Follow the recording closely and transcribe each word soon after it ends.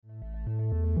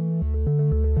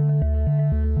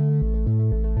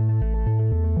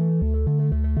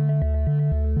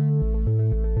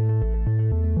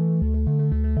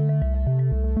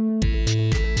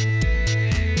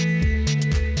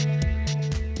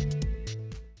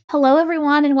Hello,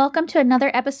 everyone, and welcome to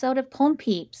another episode of Pulm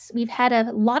Peeps. We've had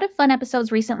a lot of fun episodes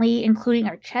recently, including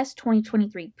our Chess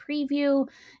 2023 preview.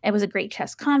 It was a great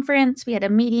chess conference. We had a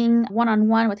meeting one on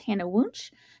one with Hannah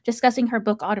Wunsch discussing her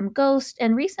book Autumn Ghost.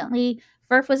 And recently,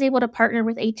 Furf was able to partner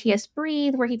with ATS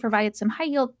Breathe, where he provided some high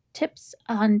yield tips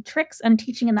on tricks on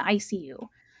teaching in the ICU.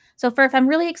 So, Furf, I'm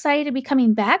really excited to be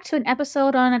coming back to an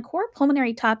episode on a core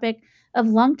pulmonary topic of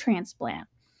lung transplant.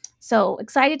 So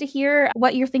excited to hear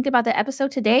what you're thinking about the episode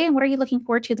today and what are you looking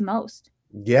forward to the most?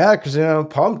 Yeah, because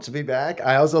pumped to be back.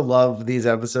 I also love these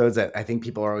episodes that I think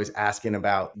people are always asking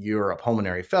about. You're a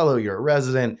pulmonary fellow, you're a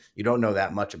resident, you don't know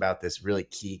that much about this really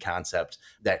key concept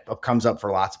that comes up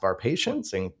for lots of our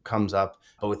patients and comes up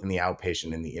both in the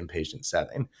outpatient and the inpatient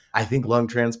setting. I think lung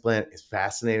transplant is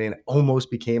fascinating. I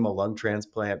almost became a lung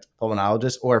transplant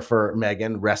pulmonologist, or for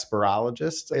Megan,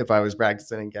 respirologist, if I was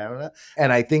practicing in Canada.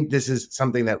 And I think this is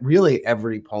something that really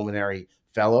every pulmonary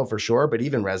fellow for sure, but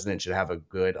even resident should have a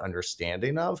good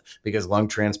understanding of, because lung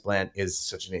transplant is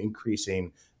such an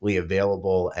increasingly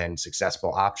available and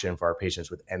successful option for our patients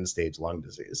with end stage lung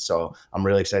disease. So I'm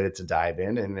really excited to dive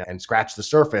in and scratch the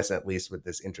surface, at least with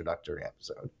this introductory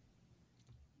episode.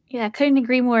 Yeah, couldn't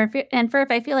agree more. And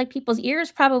Furf, I feel like people's ears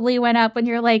probably went up when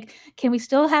you're like, can we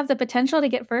still have the potential to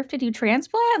get Furf to do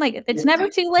transplant? Like, it's never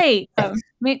too late.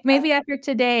 Maybe after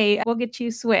today, we'll get you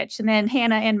switched. And then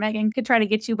Hannah and Megan could try to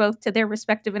get you both to their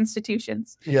respective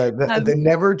institutions. Yeah, the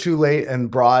never too late and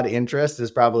broad interest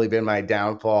has probably been my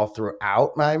downfall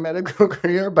throughout my medical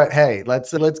career. But hey,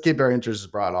 let's keep our interests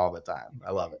broad all the time.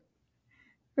 I love it.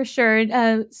 For sure.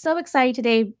 So excited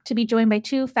today to be joined by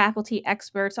two faculty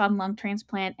experts on lung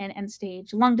transplant and end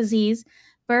stage lung disease.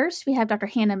 First, we have Dr.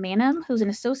 Hannah Manham, who's an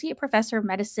associate professor of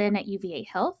medicine at UVA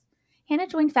Health. Hannah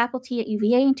joined faculty at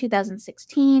UVA in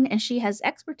 2016, and she has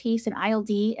expertise in ILD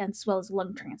as well as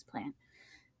lung transplant.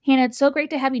 Hannah, it's so great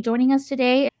to have you joining us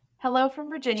today. Hello from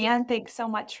Virginia, and thanks so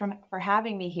much for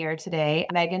having me here today.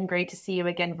 Megan, great to see you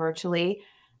again virtually.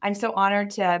 I'm so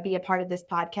honored to be a part of this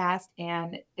podcast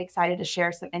and excited to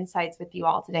share some insights with you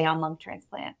all today on lung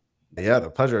transplant. Yeah,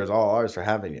 the pleasure is all ours for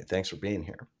having you. Thanks for being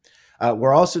here.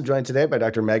 We're also joined today by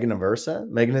Dr. Megan Aversa.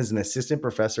 Megan is an assistant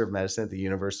professor of medicine at the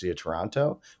University of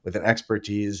Toronto with an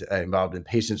expertise involved in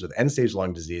patients with end-stage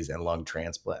lung disease and lung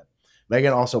transplant.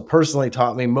 Megan also personally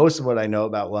taught me most of what I know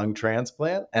about lung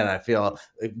transplant, and I feel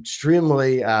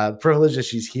extremely privileged that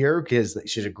she's here because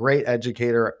she's a great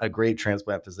educator, a great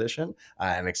transplant physician,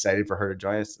 and excited for her to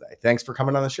join us today. Thanks for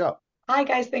coming on the show. Hi,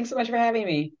 guys. Thanks so much for having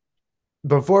me.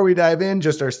 Before we dive in,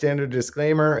 just our standard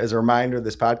disclaimer. As a reminder,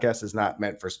 this podcast is not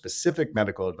meant for specific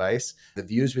medical advice. The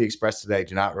views we express today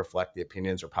do not reflect the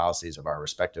opinions or policies of our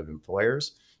respective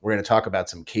employers. We're going to talk about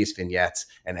some case vignettes,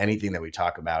 and anything that we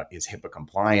talk about is HIPAA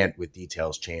compliant with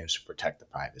details changed to protect the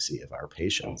privacy of our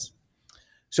patients.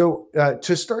 So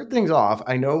to start things off,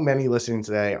 I know many listening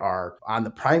today are on the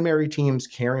primary teams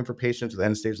caring for patients with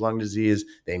end-stage lung disease.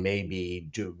 They may be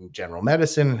doing general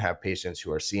medicine and have patients who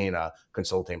are seeing a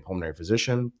consulting pulmonary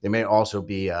physician. They may also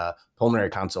be a pulmonary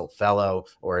consult fellow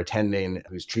or attending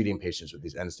who's treating patients with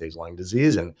these end-stage lung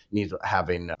disease and need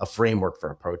having a framework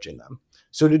for approaching them.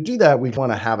 So to do that, we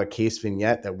want to have a case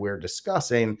vignette that we're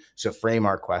discussing to frame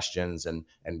our questions and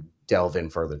delve in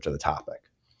further to the topic.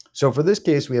 So for this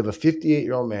case, we have a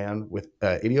 58-year-old man with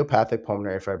idiopathic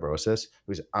pulmonary fibrosis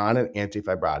who's on an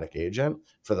antifibrotic agent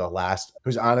for the last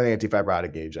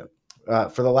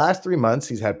 3 months.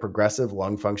 He's had progressive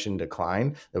lung function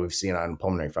decline that we've seen on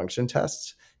pulmonary function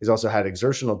tests. He's also had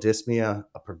exertional dyspnea,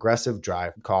 a progressive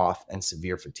dry cough, and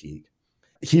severe fatigue.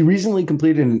 He recently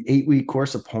completed an 8-week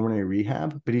course of pulmonary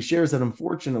rehab, but he shares that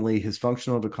unfortunately his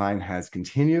functional decline has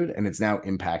continued and it's now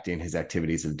impacting his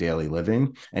activities of daily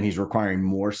living, and he's requiring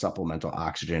more supplemental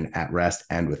oxygen at rest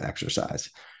and with exercise.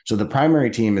 So the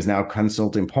primary team is now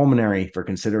consulting pulmonary for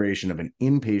consideration of an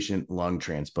inpatient lung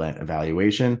transplant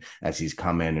evaluation as he's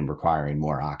come in and requiring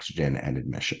more oxygen and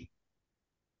admission.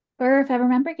 If I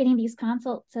remember getting these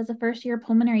consults as a first year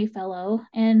pulmonary fellow,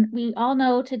 and we all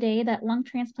know today that lung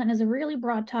transplant is a really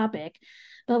broad topic,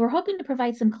 but we're hoping to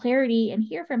provide some clarity and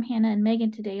hear from Hannah and Megan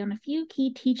today on a few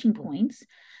key teaching points,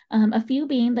 a few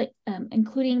being that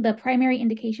including the primary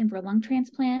indication for lung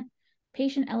transplant,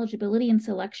 patient eligibility and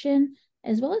selection,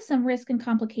 as well as some risk and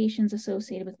complications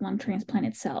associated with lung transplant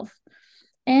itself,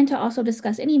 and to also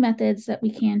discuss any methods that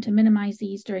we can to minimize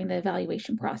these during the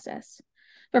evaluation process.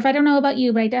 Or if I don't know about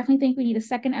you, but I definitely think we need a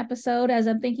second episode as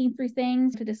I'm thinking through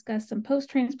things to discuss some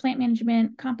post-transplant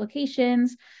management,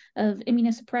 complications of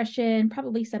immunosuppression,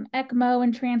 probably some ECMO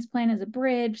and transplant as a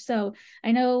bridge. So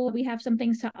I know we have some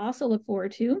things to also look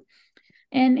forward to.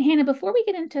 And Hannah, before we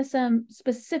get into some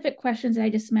specific questions that I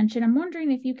just mentioned, I'm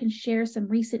wondering if you can share some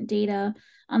recent data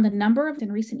on the number of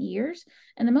in recent years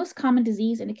and the most common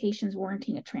disease indications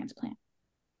warranting a transplant.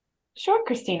 Sure,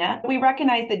 Christina. We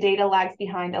recognize the data lags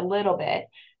behind a little bit,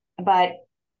 but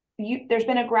there's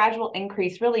been a gradual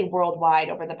increase really worldwide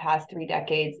over the past 3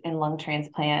 decades in lung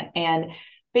transplant. And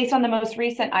based on the most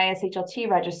recent ISHLT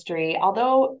registry,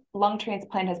 although lung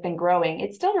transplant has been growing,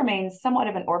 it still remains somewhat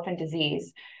of an orphan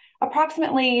disease.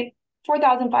 Approximately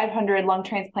 4,500 lung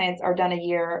transplants are done a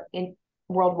year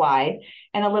worldwide,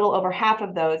 and a little over half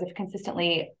of those have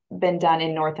consistently been done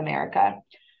in North America.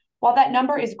 While that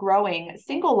number is growing,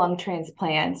 single lung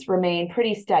transplants remain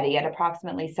pretty steady at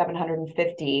approximately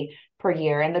 750 per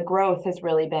year, and the growth has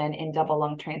really been in double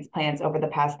lung transplants over the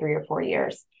past 3 or 4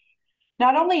 years.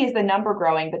 Not only is the number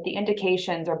growing, but the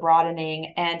indications are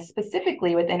broadening, and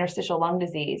specifically with interstitial lung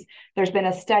disease, there's been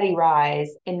a steady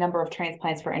rise in number of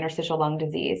transplants for interstitial lung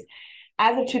disease.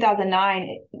 As of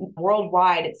 2009,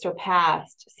 worldwide, it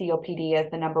surpassed COPD as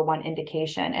the number one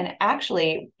indication, and it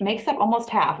actually makes up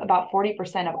almost half, about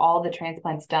 40% of all the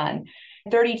transplants done.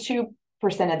 32%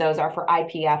 of those are for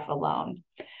IPF alone.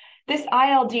 This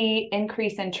ILD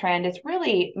increase in trend is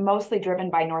really mostly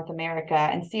driven by North America,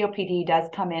 and COPD does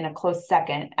come in a close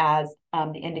second as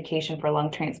the indication for lung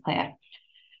transplant.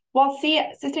 While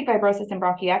cystic fibrosis and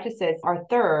bronchiectasis are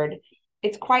third,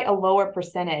 it's quite a lower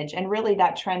percentage. And really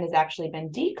that trend has actually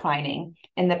been declining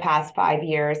in the past 5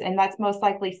 years. And that's most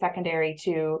likely secondary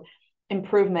to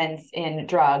improvements in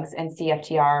drugs and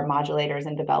CFTR modulators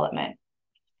in development.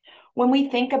 When we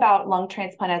think about lung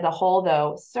transplant as a whole,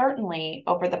 though, certainly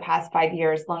over the past 5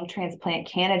 years, lung transplant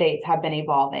candidates have been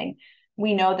evolving.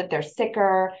 We know that they're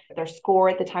sicker, their score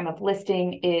at the time of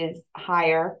listing is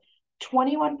higher.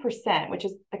 21%, which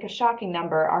is like a shocking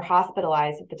number, are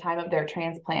hospitalized at the time of their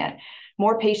transplant.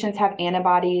 More patients have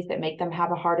antibodies that make them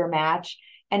have a harder match.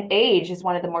 And age is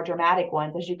one of the more dramatic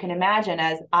ones. As you can imagine,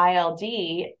 as ILD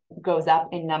goes up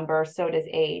in number, so does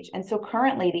age. And so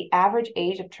currently the average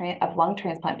age of lung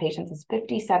transplant patients is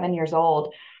 57 years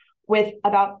old, with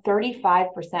about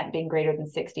 35% being greater than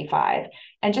 65.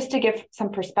 And just to give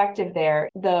some perspective there,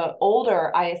 the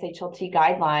older ISHLT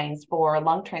guidelines for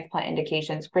lung transplant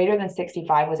indications, greater than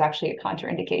 65 was actually a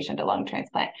contraindication to lung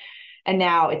transplant. And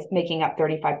now it's making up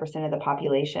 35% of the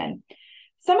population.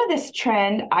 Some of this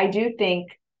trend, I do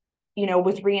think,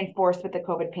 was reinforced with the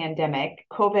COVID pandemic.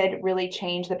 COVID really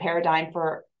changed the paradigm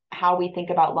for how we think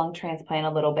about lung transplant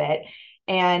a little bit.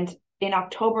 And in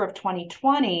October of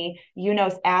 2020,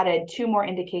 UNOS added 2 more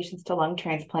indications to lung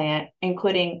transplant,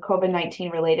 including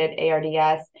COVID-19 related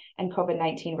ARDS and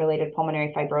COVID-19 related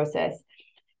pulmonary fibrosis.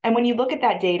 And when you look at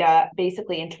that data,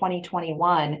 basically in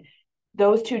 2021,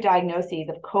 those 2 diagnoses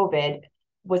of COVID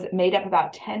was made up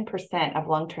about 10% of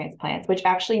lung transplants, which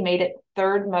actually made it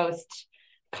third most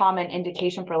common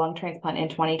indication for lung transplant in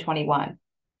 2021.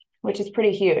 Which is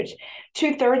pretty huge.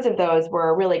 2/3 of those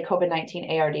were really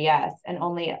COVID-19 ARDS, and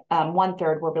only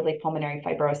 1/3 were really pulmonary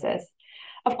fibrosis.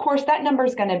 Of course, that number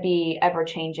is going to be ever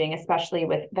changing, especially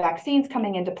with vaccines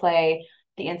coming into play.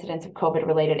 The incidence of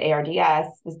COVID-related ARDS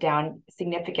was down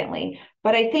significantly.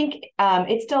 But I think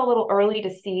it's still a little early to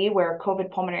see where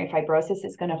COVID pulmonary fibrosis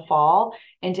is going to fall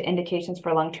into indications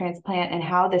for lung transplant and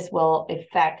how this will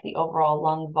affect the overall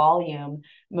lung volume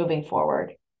moving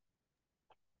forward.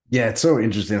 Yeah, it's so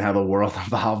interesting how the world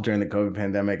evolved during the COVID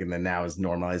pandemic and then now is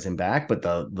normalizing back. But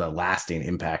the lasting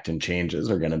impact and changes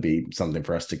are going to be something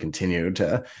for us to continue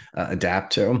to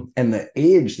adapt to. And the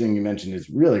age thing you mentioned is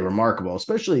really remarkable,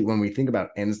 especially when we think about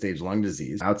end stage lung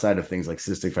disease. Outside of things like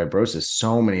cystic fibrosis,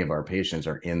 so many of our patients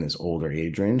are in this older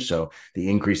age range. So the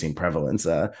increasing prevalence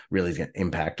really is going to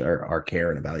impact our care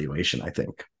and evaluation, I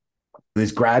think.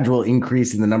 This gradual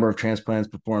increase in the number of transplants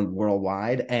performed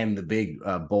worldwide and the big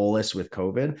bolus with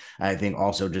COVID, I think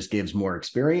also just gives more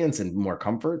experience and more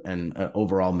comfort and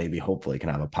overall maybe hopefully can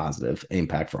have a positive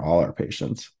impact for all our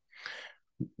patients.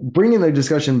 Bringing the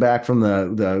discussion back from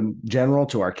the general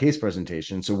to our case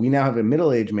presentation. So we now have a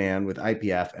middle-aged man with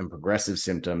IPF and progressive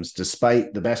symptoms,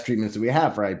 despite the best treatments that we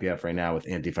have for IPF right now with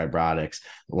antifibrotics,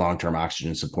 long-term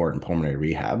oxygen support, and pulmonary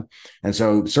rehab. And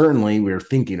so certainly we're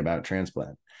thinking about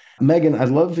transplant. Megan, I'd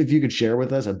love if you could share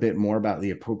with us a bit more about the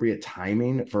appropriate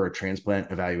timing for a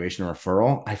transplant evaluation or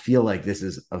referral. I feel like this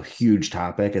is a huge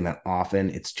topic and that often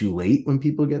it's too late when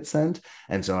people get sent.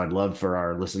 And so I'd love for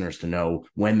our listeners to know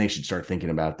when they should start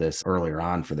thinking about this earlier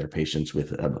on for their patients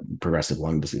with progressive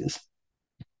lung disease.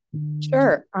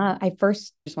 Sure. I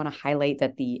first just want to highlight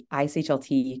that the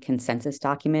ISHLT consensus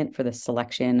document for the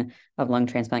selection of lung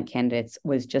transplant candidates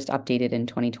was just updated in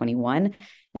 2021.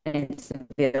 It's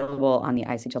available on the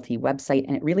ISHLT website,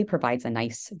 and it really provides a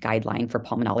nice guideline for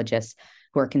pulmonologists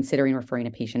who are considering referring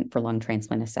a patient for lung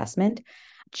transplant assessment.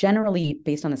 Generally,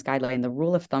 based on this guideline, the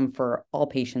rule of thumb for all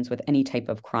patients with any type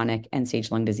of chronic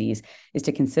end-stage lung disease is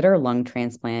to consider lung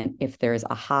transplant if there's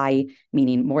a high,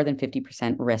 meaning more than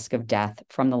 50% risk of death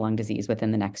from the lung disease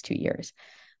within the next 2 years.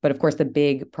 But of course, the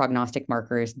big prognostic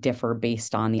markers differ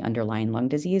based on the underlying lung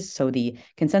disease. So the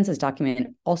consensus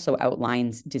document also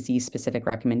outlines disease-specific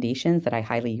recommendations that I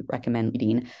highly recommend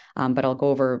reading. But I'll go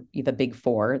over the big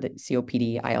four, the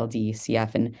COPD, ILD,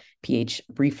 CF, and PH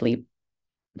briefly.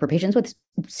 For patients with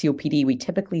COPD, we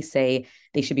typically say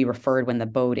they should be referred when the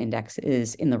BODE index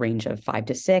is in the range of 5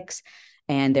 to 6.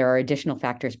 And there are additional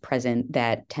factors present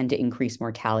that tend to increase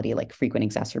mortality, like frequent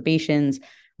exacerbations,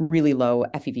 really low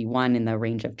FEV1 in the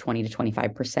range of 20 to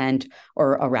 25%,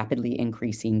 or a rapidly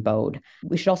increasing BODE.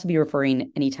 We should also be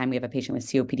referring anytime we have a patient with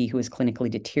COPD who is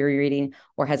clinically deteriorating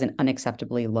or has an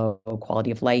unacceptably low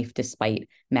quality of life despite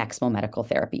maximal medical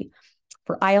therapy.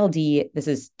 For ILD, this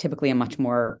is typically a much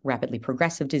more rapidly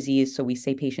progressive disease, so we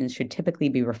say patients should typically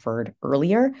be referred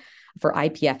earlier. For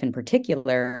IPF in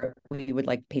particular, we would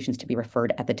like patients to be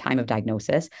referred at the time of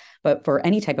diagnosis, but for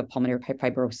any type of pulmonary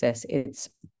fibrosis, it's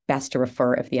best to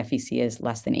refer if the FVC is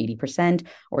less than 80%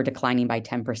 or declining by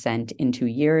 10% in 2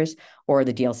 years, or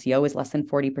the DLCO is less than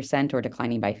 40% or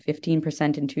declining by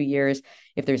 15% in 2 years,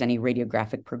 if there's any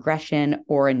radiographic progression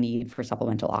or a need for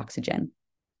supplemental oxygen.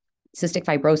 Cystic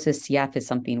fibrosis, CF, is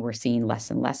something we're seeing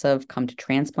less and less of come to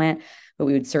transplant, but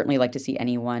we would certainly like to see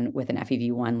anyone with an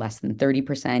FEV1 less than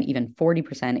 30%, even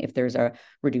 40% if there's a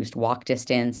reduced walk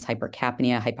distance,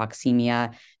 hypercapnia,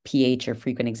 hypoxemia, PH, or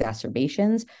frequent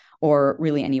exacerbations, or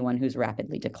really anyone who's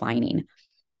rapidly declining.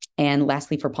 And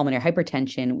lastly, for pulmonary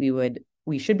hypertension,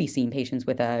 we should be seeing patients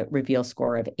with a REVEAL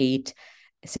score of 8,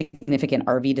 significant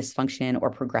RV dysfunction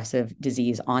or progressive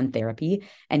disease on therapy,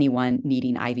 anyone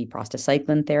needing IV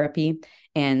prostacyclin therapy,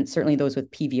 and certainly those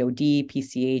with PVOD,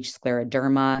 PCH,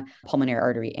 scleroderma, pulmonary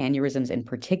artery aneurysms in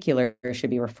particular should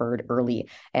be referred early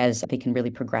as they can really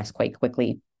progress quite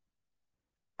quickly.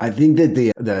 I think that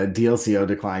the DLCO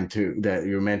decline too that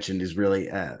you mentioned is really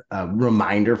a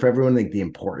reminder for everyone, like the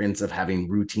importance of having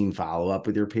routine follow-up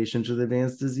with your patients with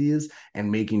advanced disease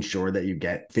and making sure that you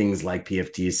get things like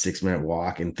PFTs, 6-minute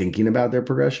walk, and thinking about their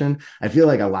progression. I feel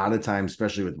like a lot of times,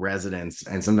 especially with residents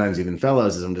and sometimes even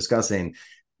fellows, as I'm discussing,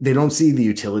 they don't see the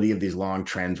utility of these long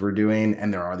trends we're doing,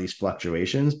 and there are these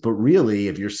fluctuations. But really,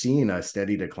 if you're seeing a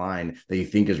steady decline that you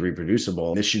think is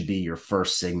reproducible, this should be your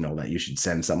first signal that you should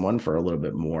send someone for a little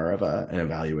bit more of an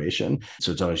evaluation.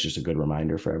 So it's always just a good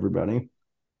reminder for everybody.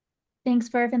 Thanks,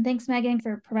 Verf, and thanks, Megan,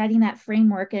 for providing that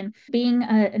framework. And being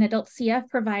an adult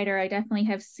CF provider, I definitely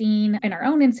have seen in our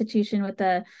own institution with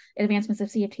the advancements of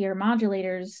CFTR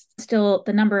modulators, still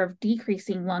the number of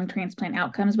decreasing lung transplant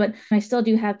outcomes. But I still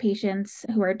do have patients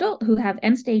who are adult who have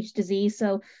end-stage disease,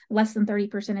 so less than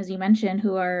 30%, as you mentioned,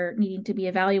 who are needing to be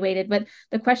evaluated. But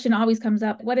the question always comes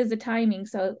up, what is the timing?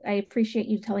 So I appreciate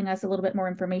you telling us a little bit more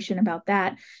information about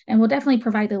that. And we'll definitely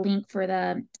provide the link for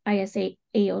the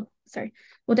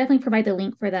We'll definitely provide the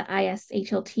link for the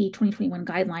ISHLT 2021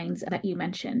 guidelines that you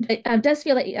mentioned. It does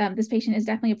feel like this patient is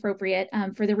definitely appropriate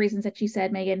for the reasons that you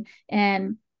said, Megan.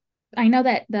 And I know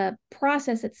that the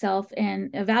process itself and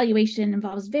evaluation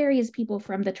involves various people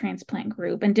from the transplant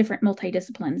group and different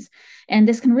multidisciplines. And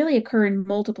this can really occur in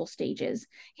multiple stages.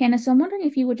 Hannah, so I'm wondering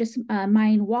if you would just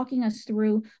mind walking us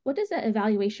through what does that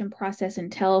evaluation process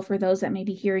entail for those that may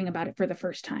be hearing about it for the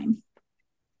first time?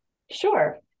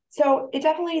 Sure. So it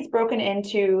definitely is broken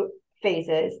into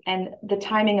phases, and the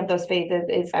timing of those phases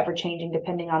is ever changing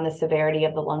depending on the severity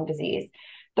of the lung disease.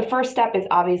 The first step is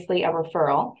obviously a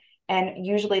referral, and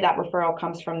usually that referral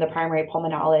comes from the primary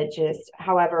pulmonologist.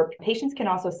 However, patients can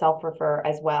also self-refer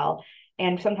as well.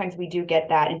 And sometimes we do get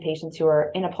that in patients who are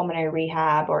in a pulmonary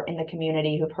rehab or in the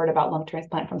community who've heard about lung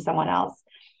transplant from someone else.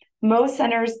 Most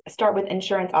centers start with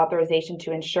insurance authorization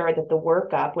to ensure that the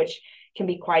workup, which can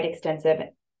be quite extensive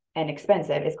and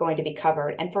expensive, is going to be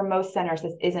covered. And for most centers,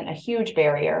 this isn't a huge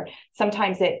barrier.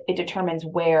 Sometimes it determines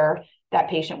where that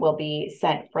patient will be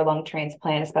sent for lung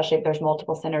transplant, especially if there's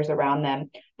multiple centers around them,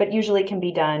 but usually can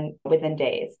be done within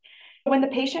days. When the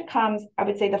patient comes, I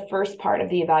would say the first part of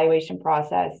the evaluation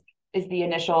process is the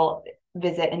initial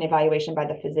visit and evaluation by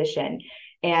the physician.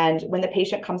 And when the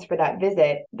patient comes for that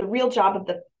visit, the real job of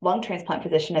the lung transplant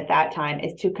physician at that time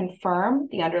is to confirm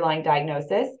the underlying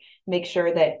diagnosis, make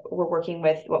sure that we're working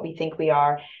with what we think we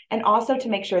are, and also to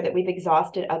make sure that we've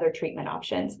exhausted other treatment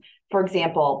options. For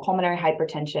example, pulmonary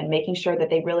hypertension, making sure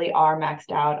that they really are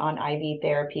maxed out on IV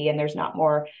therapy and there's not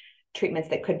more treatments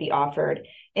that could be offered.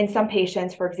 In some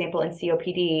patients, for example, in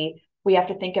COPD, We have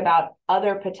to think about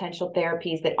other potential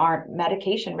therapies that aren't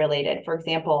medication related. For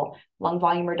example, lung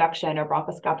volume reduction or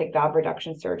bronchoscopic valve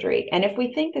reduction surgery. And if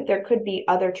we think that there could be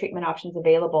other treatment options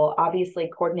available, obviously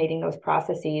coordinating those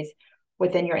processes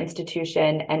within your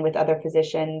institution and with other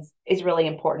physicians is really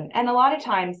important. And a lot of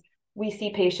times we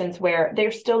see patients where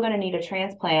they're still going to need a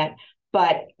transplant,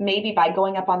 but maybe by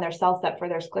going up on their cell set for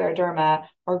their scleroderma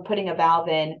or putting a valve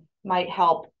in might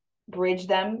help bridge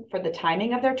them for the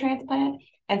timing of their transplant.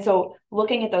 And so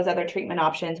looking at those other treatment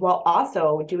options while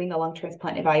also doing the lung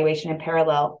transplant evaluation in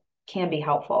parallel can be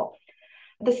helpful.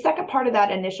 The second part of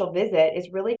that initial visit is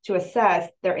really to assess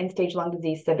their end-stage lung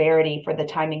disease severity for the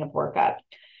timing of workup.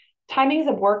 Timings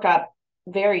of workup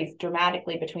varies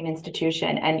dramatically between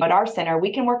institution. And at our center,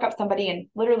 we can work up somebody in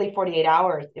literally 48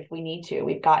 hours if we need to.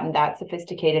 We've gotten that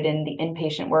sophisticated in the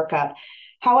inpatient workup.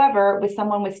 However, with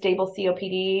someone with stable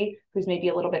COPD, who's maybe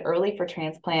a little bit early for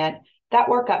transplant, that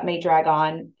workup may drag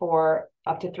on for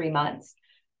up to 3 months.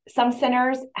 Some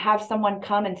centers have someone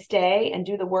come and stay and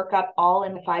do the workup all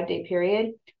in the 5-day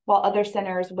period, while other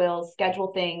centers will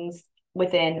schedule things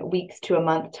within weeks to a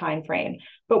month timeframe.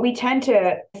 But we tend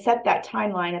to set that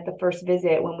timeline at the first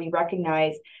visit when we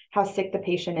recognize how sick the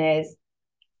patient is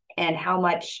and how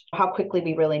quickly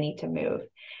we really need to move.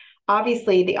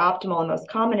 Obviously, the optimal and most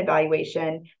common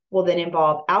evaluation will then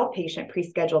involve outpatient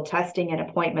pre-scheduled testing and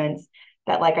appointments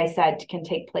that, like I said, can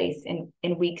take place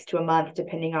in weeks to a month,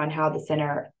 depending on how the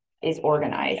center is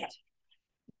organized.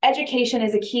 Education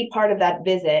is a key part of that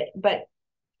visit, but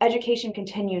education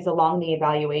continues along the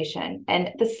evaluation.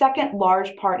 And the second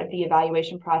large part of the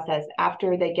evaluation process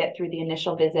after they get through the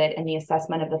initial visit and the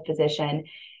assessment of the physician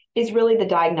is really the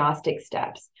diagnostic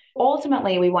steps.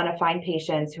 Ultimately, we want to find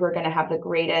patients who are going to have the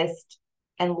greatest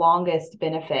and longest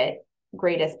benefit,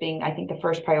 greatest being, I think, the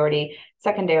first priority,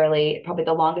 secondarily, probably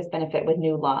the longest benefit with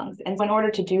new lungs. And so in order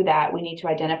to do that, we need to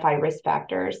identify risk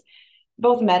factors,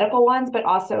 both medical ones, but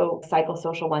also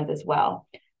psychosocial ones as well.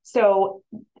 So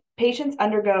patients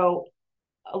undergo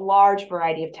a large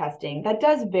variety of testing that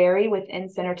does vary within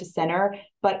center to center,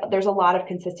 but there's a lot of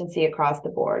consistency across the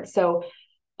board. So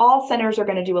all centers are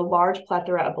going to do a large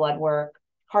plethora of blood work,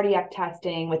 cardiac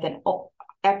testing with an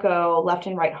echo, left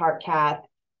and right heart cath.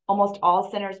 Almost all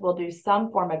centers will do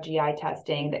some form of GI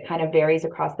testing that kind of varies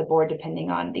across the board depending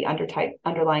on the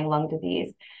underlying lung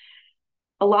disease.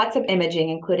 Lots of imaging,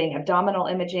 including abdominal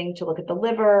imaging to look at the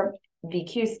liver,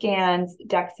 VQ scans,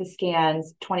 DEXA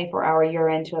scans, 24-hour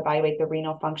urine to evaluate the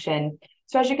renal function.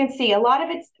 So as you can see, a lot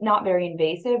of it's not very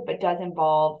invasive, but does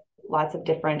involve lots of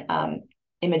different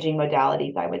imaging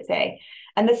modalities, I would say.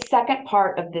 And the second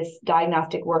part of this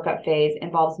diagnostic workup phase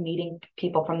involves meeting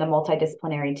people from the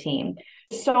multidisciplinary team.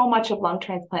 So much of lung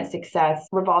transplant success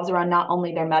revolves around not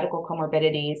only their medical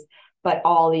comorbidities, but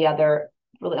all the other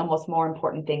really almost more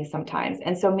important things sometimes.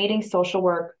 And so meeting social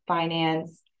work,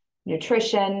 finance,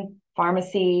 nutrition,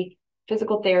 pharmacy,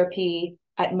 physical therapy,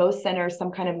 at most centers,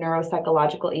 some kind of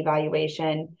neuropsychological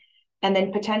evaluation, and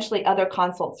then potentially other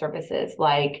consult services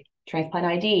like transplant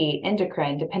ID,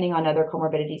 endocrine, depending on other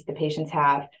comorbidities the patients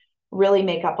have, really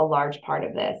make up a large part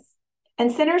of this.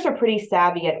 And centers are pretty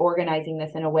savvy at organizing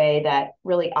this in a way that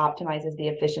really optimizes the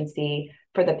efficiency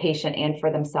for the patient and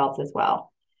for themselves as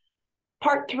well.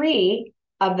 Part 3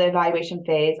 of the evaluation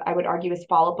phase, I would argue, is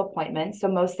follow-up appointments. So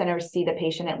most centers see the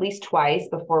patient at least twice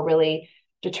before really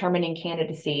determining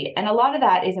candidacy. And a lot of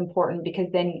that is important because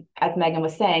then, as Megan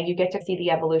was saying, you get to see the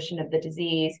evolution of the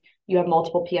disease. You have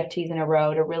multiple PFTs in a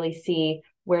row to really see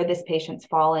where this patient's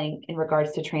falling in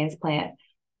regards to transplant.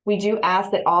 We do ask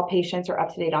that all patients are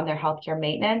up to date on their healthcare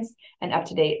maintenance and up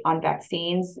to date on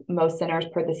vaccines, most centers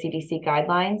per the CDC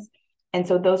guidelines. And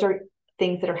so those are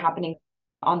things that are happening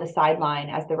on the sideline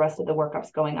as the rest of the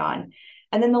workup's going on.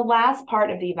 And then the last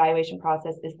part of the evaluation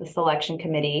process is the selection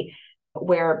committee,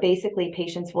 where basically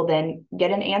patients will then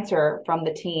get an answer from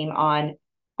the team on,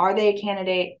 are they a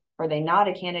candidate? Are they not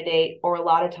a candidate? Or a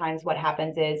lot of times what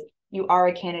happens is you are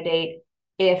a candidate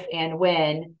if and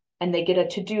when, and they get a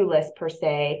to-do list per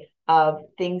se of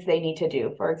things they need to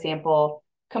do. For example,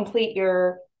 complete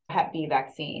your Hep B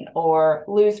vaccine or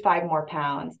lose 5 more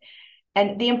pounds.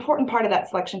 And the important part of that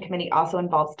selection committee also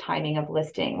involves timing of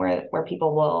listing, where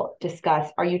people will discuss,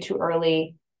 are you too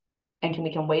early and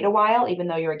we can wait a while, even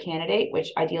though you're a candidate, which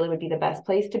ideally would be the best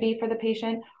place to be for the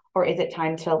patient, or is it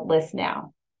time to list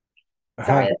now?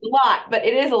 Sorry, that's a lot, but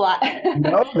it is a lot.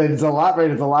 No, it's a lot,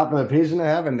 right? It's a lot for the patient to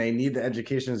have, and they need the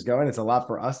education is going. It's a lot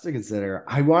for us to consider.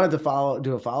 I wanted to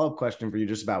do a follow-up question for you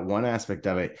just about one aspect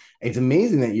of it. It's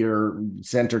amazing that your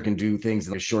center can do things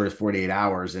in as short as 48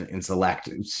 hours and select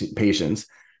patients.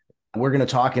 We're going to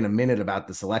talk in a minute about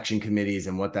the selection committees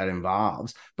and what that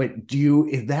involves. But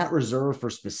is that reserved for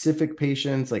specific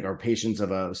patients, like are patients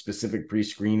of a specific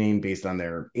pre-screening based on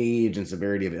their age and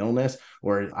severity of illness?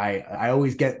 Or I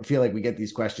always feel like we get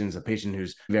these questions: a patient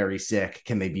who's very sick,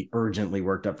 can they be urgently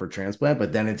worked up for transplant?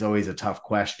 But then it's always a tough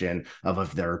question of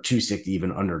if they're too sick to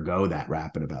even undergo that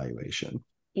rapid evaluation.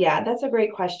 Yeah, that's a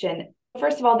great question.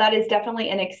 First of all, that is definitely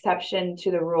an exception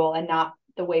to the rule and not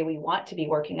the way we want to be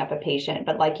working up a patient.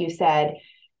 But like you said,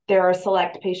 there are a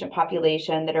select patient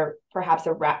population that are perhaps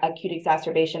acute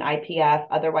exacerbation IPF,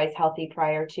 otherwise healthy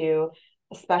prior to,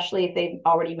 especially if they've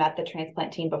already met the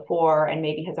transplant team before and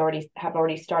maybe have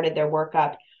already started their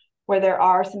workup, where there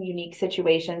are some unique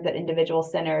situations at individual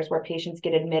centers where patients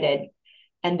get admitted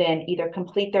and then either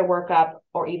complete their workup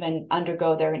or even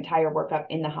undergo their entire workup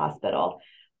in the hospital.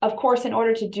 Of course, in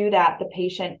order to do that, the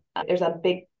patient, there's a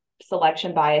big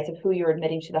selection bias of who you're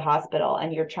admitting to the hospital,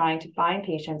 and you're trying to find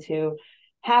patients who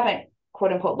haven't,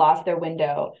 quote unquote, lost their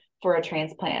window for a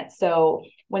transplant. So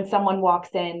when someone walks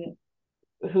in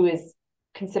who is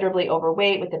considerably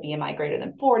overweight with a BMI greater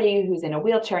than 40, who's in a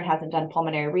wheelchair and hasn't done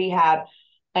pulmonary rehab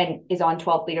and is on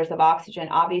 12 liters of oxygen,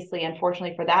 obviously,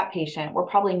 unfortunately for that patient, we're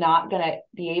probably not going to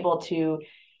be able to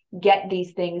get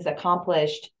these things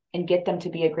accomplished and get them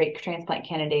to be a great transplant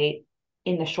candidate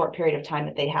in the short period of time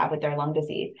that they have with their lung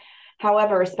disease.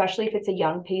 However, especially if it's a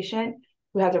young patient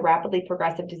who has a rapidly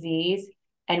progressive disease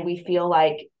and we feel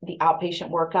like the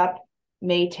outpatient workup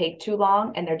may take too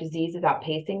long and their disease is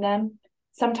outpacing them,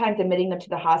 sometimes admitting them to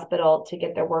the hospital to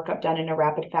get their workup done in a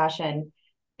rapid fashion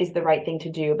is the right thing to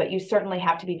do. But you certainly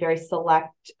have to be very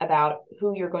select about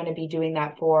who you're going to be doing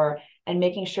that for and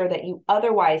making sure that you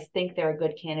otherwise think they're a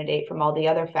good candidate from all the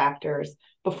other factors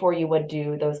before you would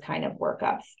do those kind of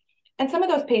workups. And some of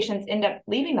those patients end up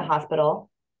leaving the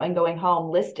hospital and going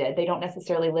home listed. They don't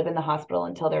necessarily live in the hospital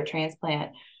until their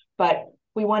transplant, but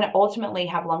we want to ultimately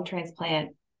have lung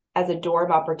transplant as a door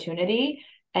of opportunity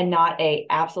and not a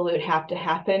absolute have to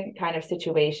happen kind of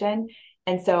situation.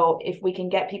 And so if we can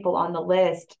get people on the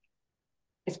list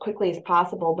as quickly as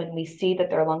possible when we see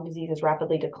that their lung disease is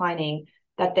rapidly declining,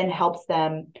 that then helps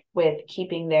them with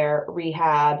keeping their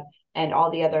rehab and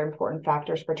all the other important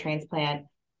factors for transplant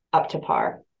up to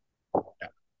par.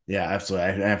 Yeah,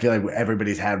 absolutely. I feel like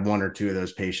everybody's had one or two of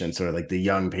those patients, or like the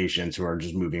young patients who are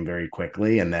just moving very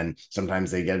quickly. And then sometimes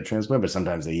they get a transplant, but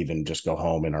sometimes they even just go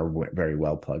home and are very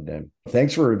well plugged in.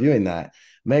 Thanks for reviewing that.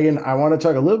 Megan, I want to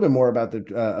talk a little bit more about the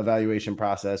evaluation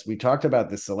process. We talked about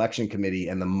the selection committee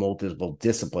and the multiple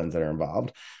disciplines that are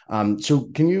involved. So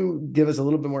can you give us a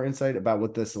little bit more insight about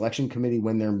what the selection committee,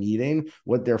 when they're meeting,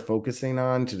 what they're focusing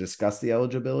on to discuss the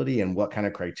eligibility and what kind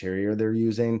of criteria they're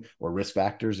using or risk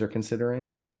factors they're considering?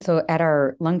 So at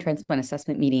our lung transplant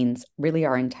assessment meetings, really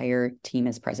our entire team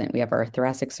is present. We have our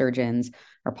thoracic surgeons,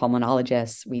 our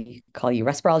pulmonologists, we call you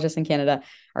respirologists in Canada,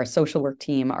 our social work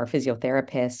team, our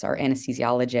physiotherapists, our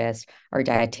anesthesiologist, our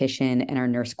dietitian, and our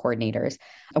nurse coordinators.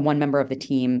 And one member of the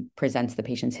team presents the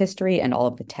patient's history and all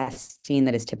of the testing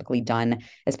that is typically done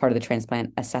as part of the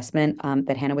transplant assessment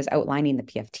that Hannah was outlining, the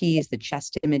PFTs, the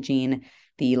chest imaging,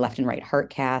 the left and right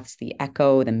heart caths, the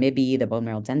echo, the MIBI, the bone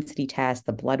marrow density test,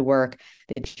 the blood work,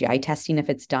 the GI testing if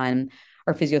it's done.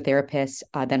 Our physiotherapist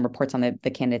then reports on the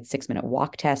candidate's 6-minute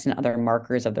walk test and other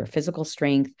markers of their physical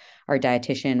strength. Our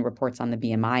dietitian reports on the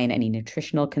BMI and any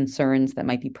nutritional concerns that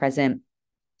might be present.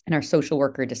 And our social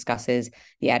worker discusses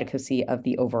the adequacy of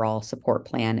the overall support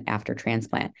plan after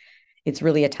transplant. It's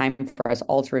really a time for us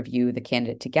all to review the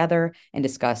candidate together and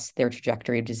discuss their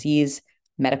trajectory of disease,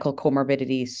 medical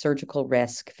comorbidities, surgical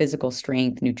risk, physical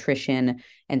strength, nutrition,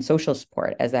 and social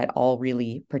support, as that all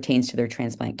really pertains to their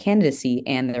transplant candidacy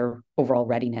and their overall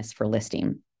readiness for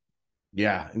listing.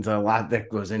 Yeah, it's a lot that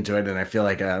goes into it. And I feel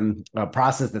like a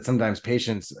process that sometimes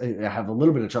patients have a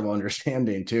little bit of trouble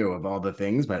understanding too of all the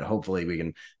things, but hopefully we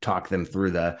can talk them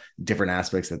through the different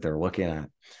aspects that they're looking at.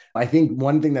 I think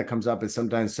one thing that comes up is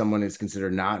sometimes someone is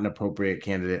considered not an appropriate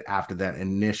candidate after that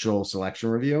initial selection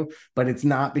review, but it's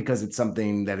not because it's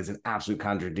something that is an absolute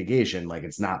contradiction. Like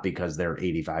it's not because they're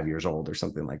 85 years old or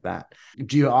something like that.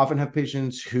 Do you often have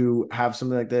patients who have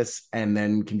something like this and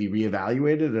then can be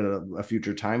reevaluated at a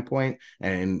future time point?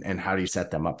 And how do you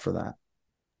set them up for that?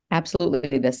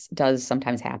 Absolutely. This does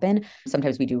sometimes happen.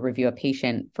 Sometimes we do review a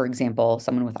patient, for example,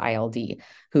 someone with ILD,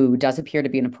 who does appear to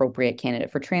be an appropriate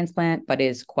candidate for transplant, but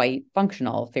is quite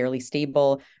functional, fairly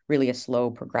stable, really a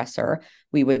slow progressor.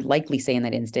 We would likely say in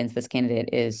that instance, this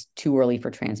candidate is too early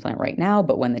for transplant right now,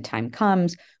 but when the time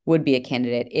comes, would be a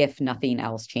candidate if nothing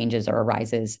else changes or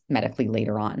arises medically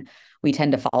later on. We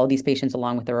tend to follow these patients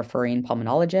along with the referring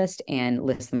pulmonologist and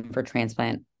list them for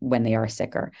transplant when they are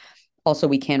sicker. Also,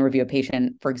 we can review a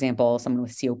patient, for example, someone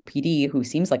with COPD who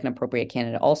seems like an appropriate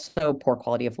candidate, also poor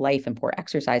quality of life and poor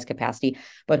exercise capacity,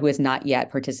 but who has not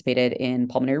yet participated in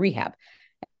pulmonary rehab.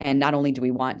 And not only do we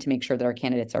want to make sure that our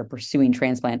candidates are pursuing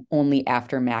transplant only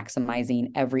after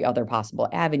maximizing every other possible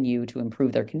avenue to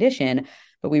improve their condition,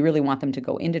 but we really want them to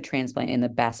go into transplant in the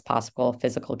best possible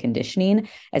physical conditioning,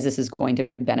 as this is going to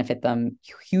benefit them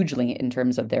hugely in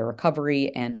terms of their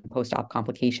recovery and post-op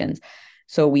complications.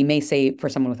 So we may say for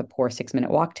someone with a poor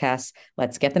 6-minute walk test,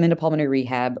 let's get them into pulmonary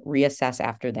rehab, reassess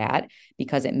after that,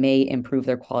 because it may improve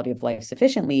their quality of life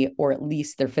sufficiently, or at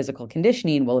least their physical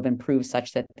conditioning will have improved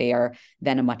such that they are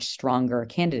then a much stronger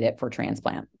candidate for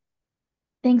transplant.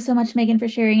 Thanks so much, Megan, for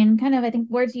sharing. And kind of, I think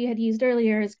words you had used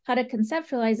earlier is how to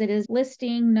conceptualize it is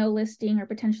listing, no listing, or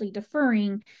potentially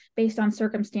deferring based on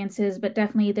circumstances. But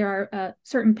definitely there are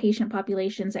certain patient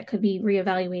populations that could be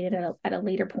reevaluated at a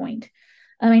later point.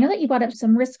 I know that you brought up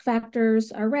some risk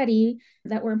factors already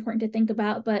that were important to think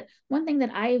about, but one thing that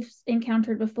I've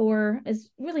encountered before is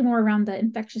really more around the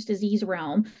infectious disease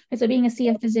realm. And so being a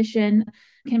CF physician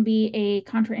can be a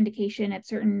contraindication at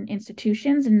certain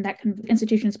institutions, and that can be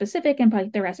institution specific and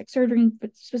probably thoracic surgery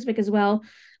specific as well.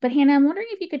 But Hannah, I'm wondering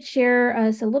if you could share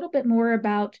us a little bit more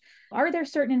about, are there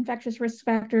certain infectious risk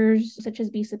factors such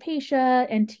as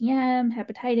B-Cepacia, NTM,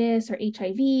 hepatitis, or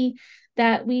HIV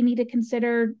that we need to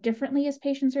consider differently as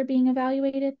patients are being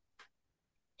evaluated?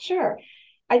 Sure.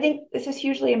 I think this is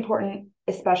hugely important,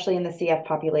 especially in the CF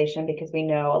population, because we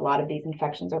know a lot of these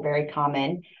infections are very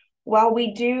common. While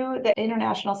the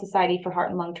International Society for Heart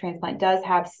and Lung Transplant does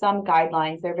have some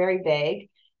guidelines, they're very vague.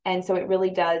 And so it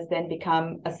really does then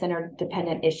become a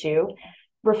center-dependent issue.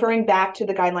 Referring back to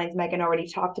the guidelines Megan already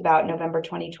talked about, November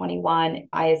 2021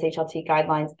 ISHLT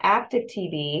guidelines, active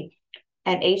TB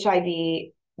and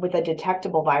HIV with a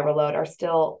detectable viral load are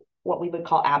still what we would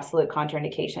call absolute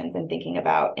contraindications in thinking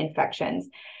about infections.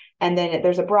 And then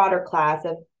there's a broader class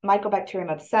of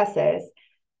Mycobacterium abscessus,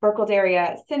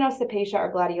 Burkholderia, Cynocepacia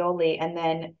or gladioli, and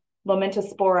then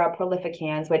Lomentospora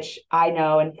prolificans, which I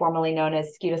know and formerly known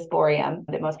as Scutosporium,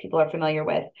 that most people are familiar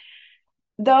with.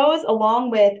 Those,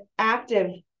 along with active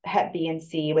Hep B and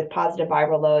C with positive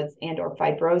viral loads and or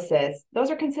fibrosis, those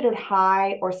are considered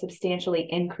high or substantially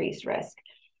increased risk.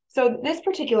 So this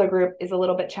particular group is a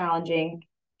little bit challenging,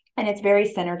 and it's very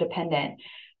center dependent.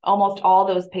 Almost all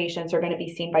those patients are going to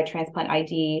be seen by Transplant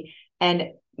ID,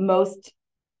 and most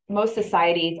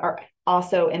societies are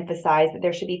also emphasize that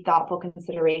there should be thoughtful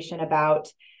consideration about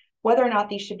whether or not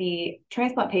these should be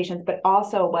transplant patients, but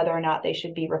also whether or not they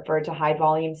should be referred to high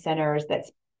volume centers that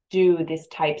do these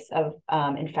types of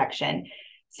infection,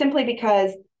 simply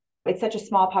because it's such a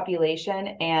small population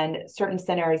and certain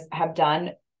centers have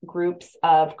done groups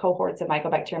of cohorts of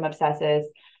Mycobacterium abscessus,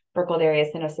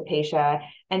 Burkholderia, Cynocepacia,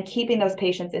 and keeping those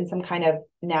patients in some kind of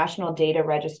national data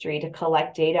registry to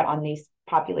collect data on these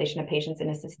population of patients in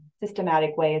a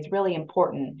systematic way is really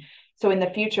important. So in the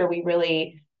future, we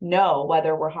really know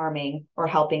whether we're harming or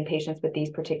helping patients with these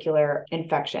particular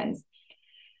infections.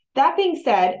 That being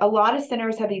said, a lot of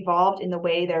centers have evolved in the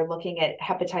way they're looking at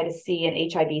hepatitis C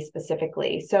and HIV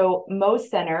specifically. So most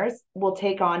centers will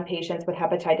take on patients with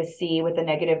hepatitis C with a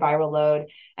negative viral load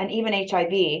and even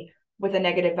HIV with a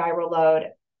negative viral load,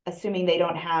 assuming they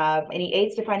don't have any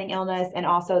AIDS-defining illness, and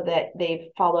also that they've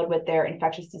followed with their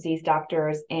infectious disease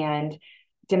doctors and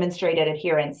demonstrated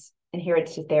adherence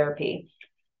to therapy.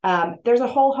 There's a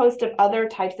whole host of other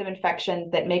types of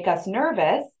infections that make us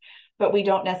nervous, but we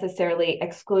don't necessarily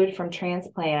exclude from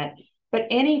transplant. But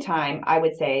anytime, I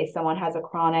would say, someone has a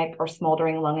chronic or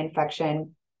smoldering lung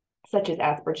infection, such as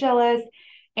Aspergillus,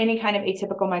 any kind of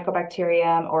atypical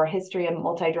mycobacterium, or a history of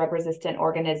multi-drug resistant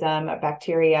organism,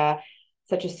 bacteria,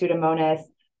 such as Pseudomonas,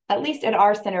 at least at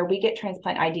our center, we get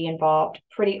Transplant ID involved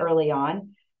pretty early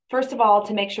on. First of all,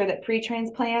 to make sure that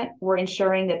pre-transplant, we're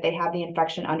ensuring that they have the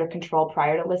infection under control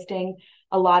prior to listing.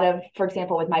 A lot of, for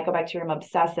example, with Mycobacterium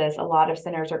abscessus, a lot of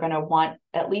centers are going to want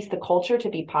at least the culture to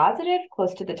be positive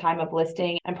close to the time of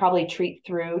listing and probably treat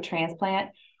through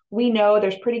transplant. We know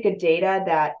there's pretty good data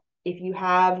that if you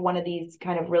have one of these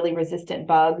kind of really resistant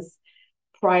bugs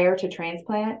prior to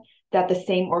transplant, that the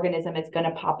same organism is going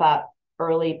to pop up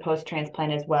early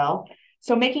post-transplant as well.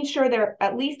 So making sure they're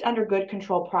at least under good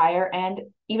control prior, and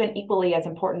even equally as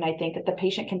important, I think, that the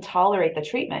patient can tolerate the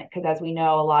treatment, because as we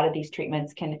know, a lot of these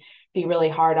treatments can be really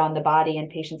hard on the body and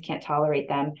patients can't tolerate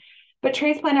them. But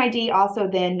Transplant ID also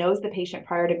then knows the patient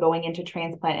prior to going into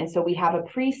transplant. And so we have a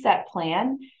preset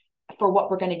plan for what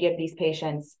we're going to give these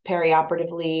patients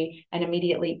perioperatively and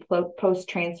immediately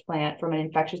post-transplant from an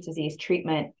infectious disease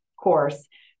treatment course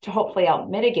to hopefully help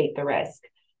mitigate the risk.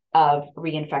 of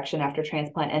reinfection after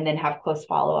transplant, and then have close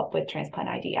follow-up with transplant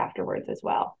ID afterwards as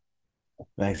well.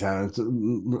 Thanks, Alan. It's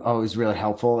always really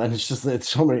helpful. And it's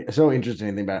so interesting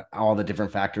to think about all the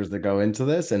different factors that go into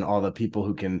this and all the people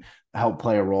who can help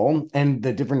play a role and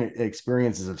the different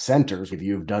experiences of centers. If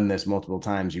you've done this multiple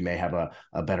times, you may have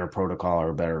a better protocol or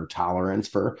a better tolerance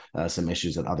for some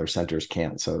issues that other centers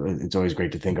can't. So it's always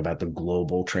great to think about the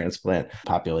global transplant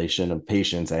population of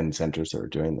patients and centers that are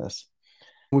doing this.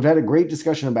 We've had a great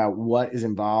discussion about what is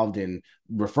involved in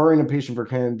referring a patient for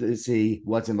candidacy,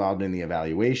 what's involved in the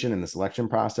evaluation and the selection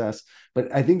process.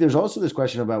 But I think there's also this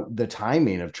question about the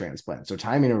timing of transplant. So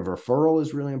timing of referral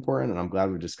is really important, and I'm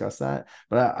glad we discussed that.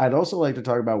 But I'd also like to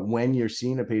talk about when you're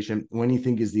seeing a patient, when you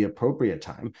think is the appropriate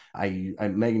time.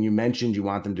 Megan, you mentioned you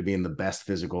want them to be in the best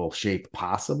physical shape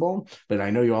possible, but I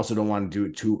know you also don't want to do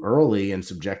it too early and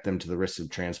subject them to the risks of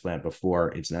transplant before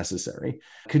it's necessary.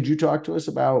 Could you talk to us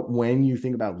about when you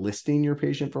think about listing your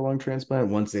patient for lung transplant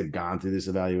once they've gone through this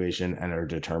evaluation and are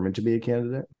determined to be a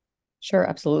candidate? Sure,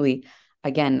 absolutely.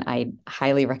 Again, I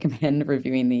highly recommend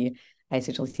reviewing the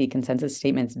ISHLT consensus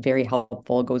statements. Very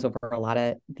helpful. It goes over a lot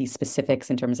of these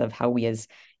specifics in terms of how we as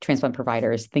transplant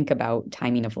providers think about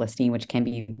timing of listing, which can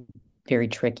be very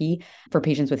tricky. For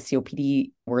patients with COPD,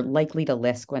 we're likely to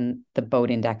list when the BOAT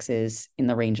index is in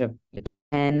the range of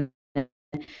 10,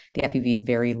 the FEV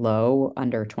very low,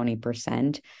 under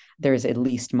 20%. There's at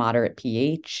least moderate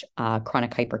pH,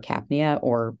 chronic hypercapnia,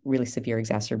 or really severe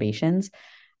exacerbations.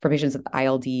 For patients with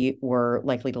ILD, we're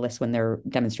likely to list when they're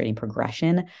demonstrating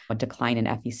progression, a decline in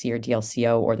FVC or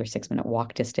DLCO, or their 6-minute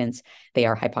walk distance. They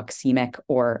are hypoxemic,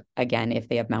 or again, if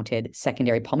they have mounted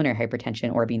secondary pulmonary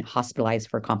hypertension or being hospitalized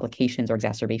for complications or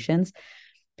exacerbations.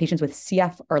 Patients with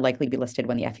CF are likely to be listed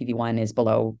when the FEV1 is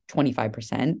below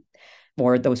 25%.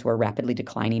 Or those who are rapidly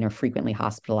declining or frequently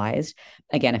hospitalized.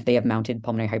 Again, if they have mounted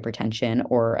pulmonary hypertension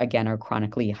or again are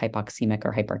chronically hypoxemic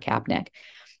or hypercapnic.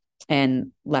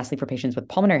 And lastly, for patients with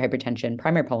pulmonary hypertension,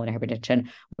 primary pulmonary hypertension,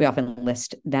 we often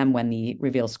list them when the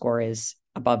REVEAL score is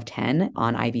above 10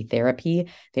 on IV therapy.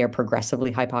 They are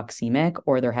progressively hypoxemic,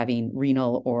 or they're having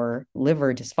renal or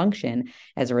liver dysfunction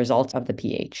as a result of the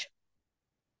pH.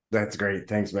 That's great.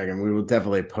 Thanks, Megan. We will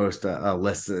definitely post a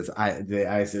list of the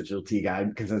ISHLT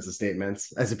guide consensus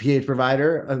statements. As a pH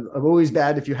provider, I'm always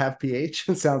bad if you have pH.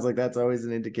 It sounds like that's always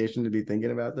an indication to be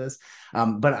thinking about this.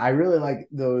 But I really like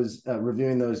those,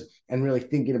 reviewing those and really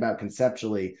thinking about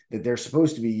conceptually that they're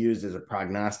supposed to be used as a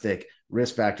prognostic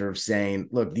risk factor of saying,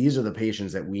 look, these are the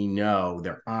patients that we know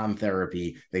they're on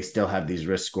therapy, they still have these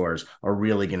risk scores, are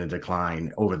really going to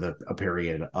decline over a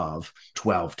period of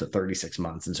 12 to 36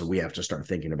 months. And so we have to start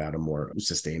thinking about a more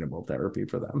sustainable therapy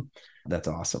for them. That's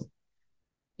awesome.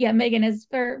 Yeah, Megan, as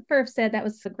Furf said, that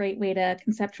was a great way to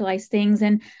conceptualize things.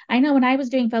 And I know when I was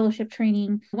doing fellowship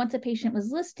training, once a patient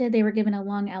was listed, they were given a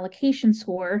lung allocation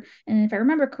score. And if I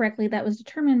remember correctly, that was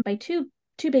determined by two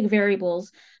big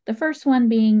variables. The first one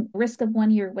being risk of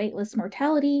 1-year waitlist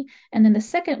mortality, and then the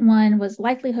second one was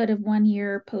likelihood of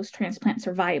 1-year post-transplant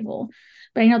survival.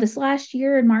 But I know this last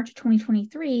year in March of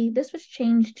 2023, this was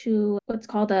changed to what's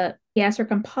called a GAS or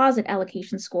composite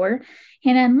allocation score.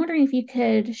 And I'm wondering if you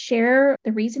could share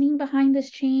the reasoning behind this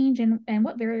change and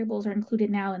what variables are included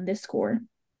now in this score.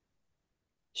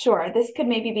 Sure. This could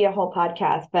maybe be a whole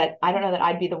podcast, but I don't know that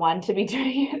I'd be the one to be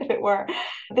doing it if it were.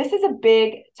 This is a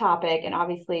big topic. And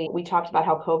obviously we talked about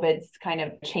how COVID's kind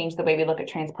of changed the way we look at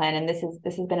transplant. And this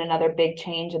has been another big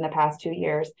change in the past 2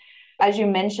 years. As you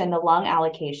mentioned, the lung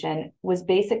allocation was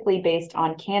basically based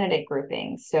on candidate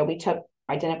groupings. So we took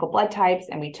identical blood types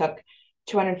and we took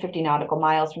 250 nautical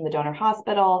miles from the donor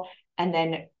hospital. And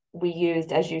then we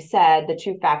used, as you said, the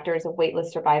 2 factors of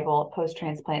waitlist survival,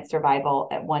 post-transplant survival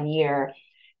at 1 year.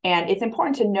 And it's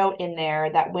important to note in there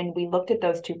that when we looked at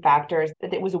those 2 factors,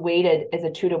 that it was weighted as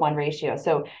a 2-to-1 ratio.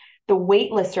 So the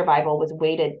waitlist survival was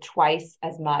weighted twice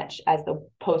as much as the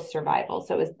post-survival.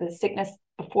 So it was the sickness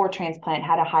before transplant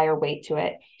had a higher weight to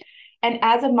it. And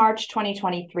as of March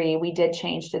 2023, we did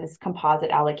change to this composite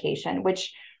allocation,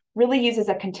 which really uses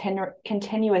a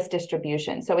continuous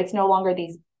distribution. So it's no longer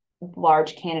these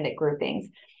large candidate groupings.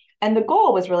 And the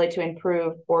goal was really to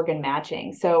improve organ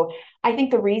matching. So I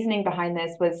think the reasoning behind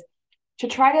this was to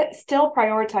try to still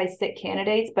prioritize sick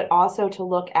candidates, but also to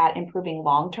look at improving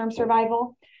long-term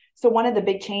survival. So one of the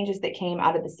big changes that came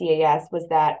out of the CAS was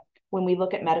that when we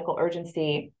look at medical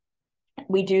urgency,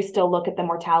 we do still look at the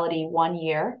mortality 1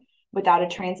 year without a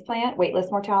transplant,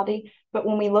 waitlist mortality. But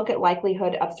when we look at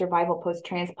likelihood of survival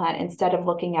post-transplant, instead of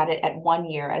looking at it at 1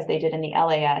 year as they did in the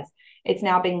LAS, it's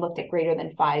now being looked at greater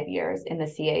than 5 years in the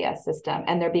CAS system,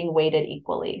 and they're being weighted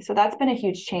equally. So that's been a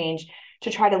huge change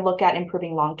to try to look at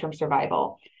improving long-term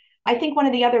survival. I think one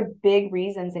of the other big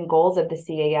reasons and goals of the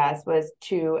CAS was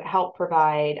to help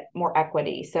provide more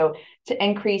equity. So to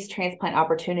increase transplant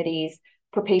opportunities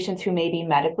for patients who may be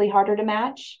medically harder to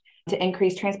match, to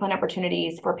increase transplant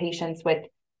opportunities for patients with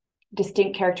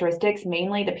distinct characteristics,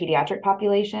 mainly the pediatric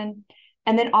population,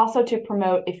 and then also to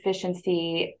promote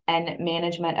efficiency and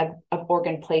management of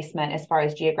organ placement as far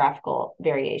as geographical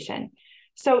variation.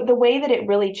 So the way that it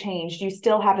really changed, you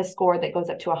still have a score that goes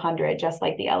up to 100, just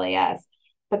like the LAS,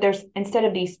 but there's, instead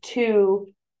of these two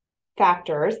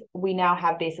factors, we now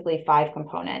have basically 5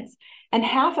 components. And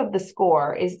half of the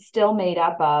score is still made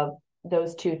up of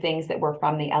those 2 things that were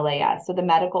from the LAS. So the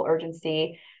medical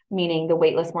urgency, meaning the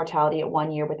waitlist mortality at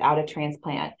 1 year without a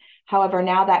transplant. However,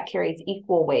 now that carries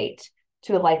equal weight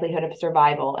to the likelihood of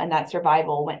survival, and that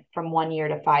survival went from 1 year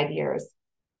to 5 years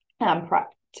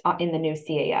in the new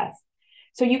CAS.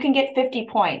 So you can get 50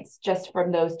 points just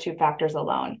from those 2 factors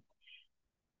alone.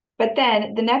 But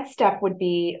then the next step would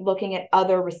be looking at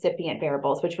other recipient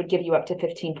variables, which would give you up to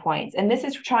 15 points. And this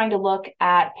is trying to look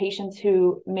at patients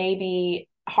who may be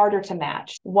harder to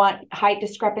match. One, height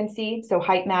discrepancy, so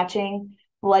height matching,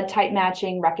 blood type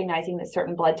matching, recognizing that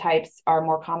certain blood types are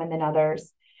more common than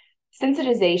others.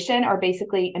 Sensitization, or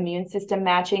basically immune system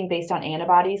matching based on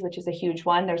antibodies, which is a huge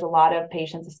one. There's a lot of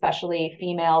patients, especially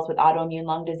females with autoimmune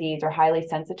lung disease, are highly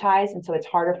sensitized, and so it's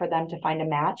harder for them to find a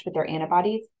match with their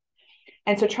antibodies.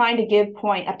 And so trying to give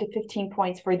up to 15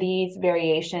 points for these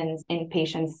variations in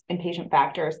patients and patient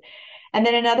factors. And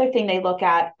then another thing they look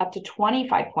at up to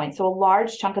 25 points. So a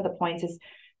large chunk of the points is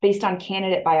based on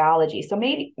candidate biology. So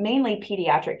mainly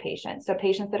pediatric patients. So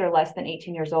patients that are less than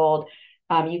 18 years old,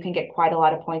 you can get quite a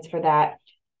lot of points for that.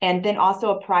 And then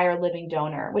also a prior living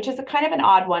donor, which is a kind of an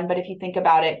odd one. But if you think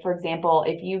about it, for example,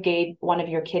 if you gave one of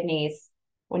your kidneys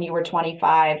when you were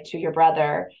 25 to your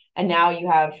brother, and now you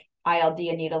have ILD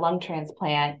and need a lung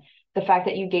transplant, the fact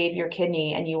that you gave your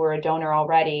kidney and you were a donor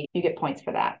already, you get points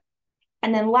for that.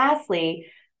 And then lastly,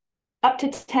 up to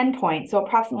 10 points, so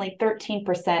approximately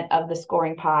 13% of the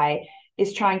scoring pie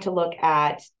is trying to look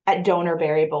at donor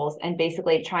variables and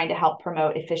basically trying to help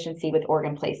promote efficiency with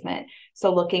organ placement.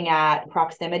 So looking at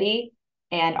proximity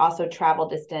and also travel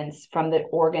distance from the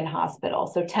organ hospital.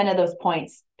 So 10 of those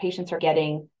points patients are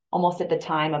getting almost at the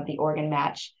time of the organ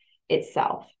match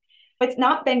itself. It's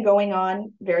not been going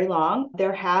on very long.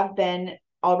 There have been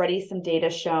already some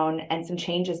data shown and some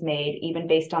changes made, even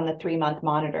based on the 3-month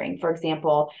monitoring. For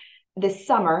example, this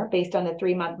summer, based on the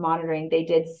 3-month monitoring, they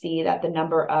did see that the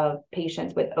number of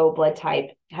patients with O blood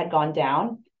type had gone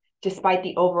down, despite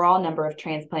the overall number of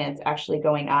transplants actually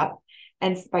going up,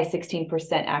 and by 16%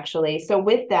 actually. So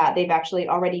with that, they've actually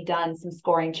already done some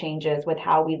scoring changes with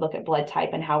how we look at blood type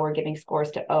and how we're giving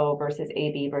scores to O versus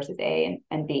AB versus A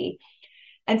and B.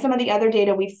 And some of the other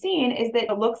data we've seen is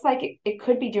that it looks like it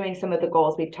could be doing some of the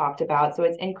goals we've talked about. So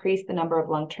it's increased the number of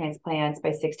lung transplants by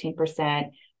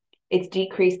 16%. It's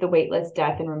decreased the waitlist,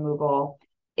 death, and removal.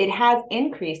 It has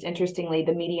increased, interestingly,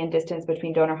 the median distance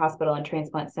between donor hospital and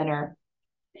transplant center.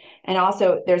 And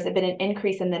also there's been an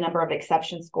increase in the number of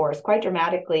exception scores quite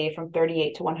dramatically from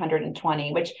 38 to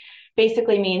 120, which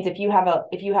basically means if you have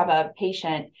a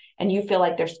patient and you feel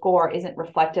like their score isn't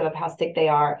reflective of how sick they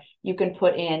are, you can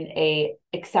put in a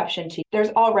exception to. There's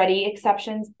already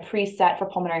exceptions preset for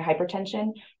pulmonary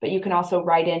hypertension, but you can also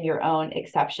write in your own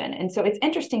exception. And so it's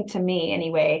interesting to me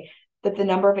anyway that the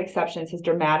number of exceptions has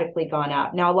dramatically gone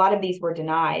up. Now, a lot of these were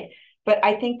denied, but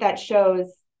I think that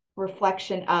shows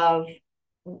reflection of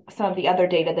some of the other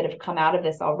data that have come out of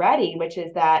this already, which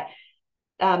is that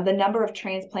the number of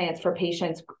transplants for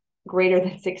patients greater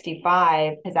than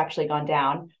 65 has actually gone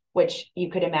down, which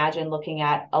you could imagine looking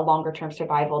at a longer term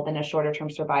survival than a shorter term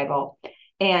survival.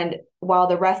 And while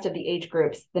the rest of the age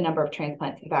groups, the number of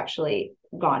transplants have actually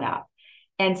gone up.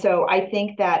 And so I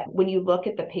think that when you look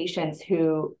at the patients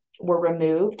who were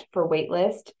removed for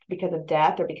waitlist because of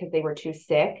death or because they were too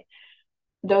sick,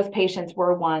 those patients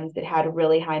were ones that had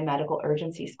really high medical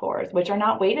urgency scores, which are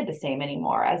not weighted the same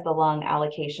anymore as the lung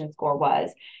allocation score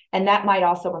was. And that might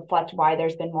also reflect why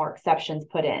there's been more exceptions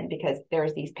put in, because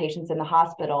there's these patients in the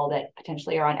hospital that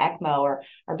potentially are on ECMO or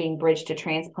are being bridged to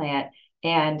transplant.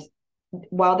 And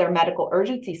while their medical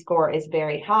urgency score is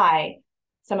very high,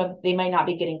 they might not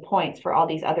be getting points for all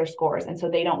these other scores. And so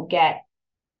they don't get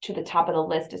to the top of the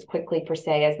list as quickly per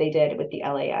se as they did with the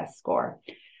LAS score.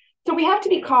 So we have to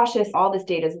be cautious. All this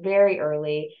data is very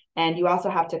early. And you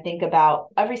also have to think about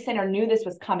every center knew this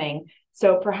was coming.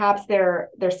 So perhaps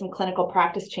there's some clinical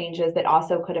practice changes that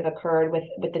also could have occurred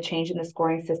with the change in the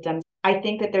scoring system. I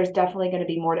think that there's definitely going to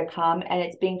be more to come, and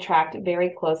it's being tracked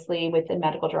very closely with the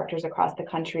medical directors across the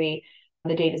country.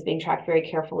 The data is being tracked very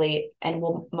carefully and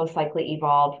will most likely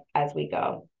evolve as we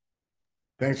go.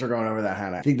 Thanks for going over that,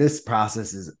 Hannah. I think this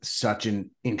process is such an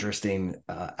interesting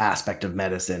aspect of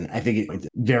medicine. I think it's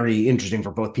very interesting for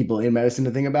both people in medicine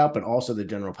to think about, but also the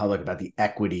general public about the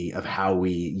equity of how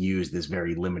we use this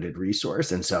very limited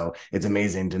resource. And so it's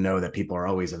amazing to know that people are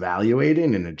always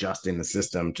evaluating and adjusting the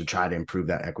system to try to improve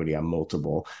that equity on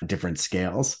multiple different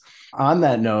scales. On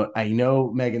that note, I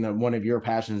know, Megan, that one of your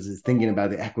passions is thinking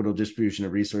about the equitable distribution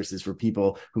of resources for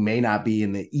people who may not be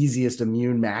in the easiest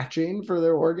immune matching for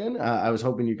their organ. I was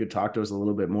hoping you could talk to us a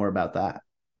little bit more about that.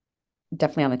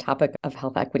 Definitely on the topic of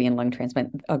health equity and lung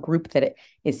transplant, a group that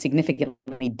is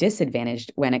significantly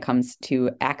disadvantaged when it comes to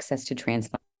access to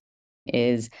transplant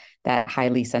is that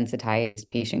highly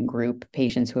sensitized patient group,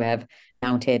 patients who have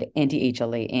mounted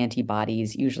anti-HLA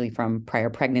antibodies, usually from prior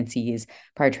pregnancies,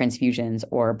 prior transfusions,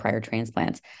 or prior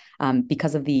transplants.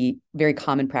 Because of the very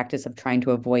common practice of trying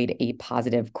to avoid a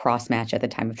positive cross-match at the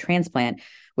time of transplant,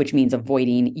 which means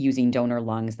avoiding using donor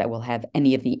lungs that will have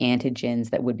any of the antigens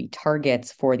that would be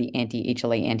targets for the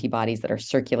anti-HLA antibodies that are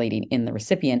circulating in the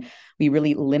recipient, we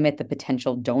really limit the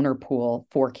potential donor pool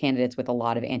for candidates with a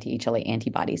lot of anti-HLA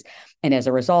antibodies. And as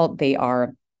a result, they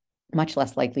are much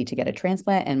less likely to get a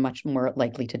transplant and much more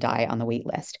likely to die on the wait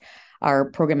list.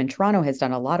 Our program in Toronto has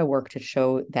done a lot of work to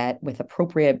show that with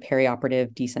appropriate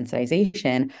perioperative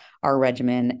desensitization, our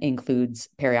regimen includes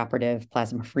perioperative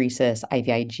plasmapheresis,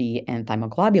 IVIG, and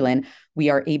thymoglobulin. We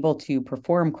are able to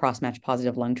perform cross-match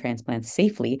positive lung transplants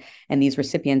safely, and these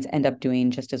recipients end up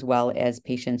doing just as well as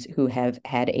patients who have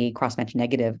had a cross-match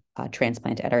negative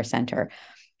transplant at our center.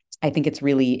 I think it's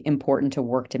really important to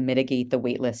work to mitigate the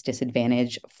waitlist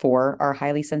disadvantage for our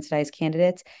highly sensitized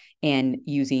candidates, and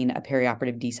using a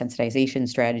perioperative desensitization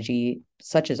strategy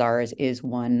such as ours is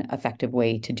one effective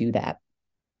way to do that.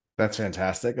 That's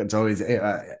fantastic. It's always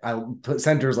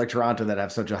centers like Toronto that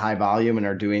have such a high volume and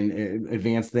are doing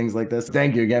advanced things like this.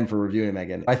 Thank you again for reviewing,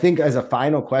 Megan. I think as a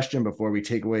final question before we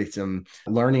take away some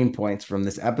learning points from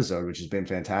this episode, which has been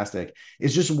fantastic,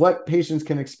 is just what patients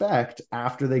can expect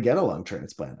after they get a lung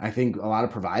transplant. I think a lot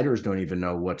of providers don't even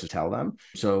know what to tell them.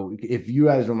 So if you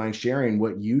guys don't mind sharing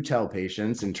what you tell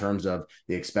patients in terms of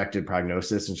the expected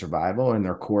prognosis and survival and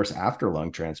their course after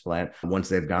lung transplant once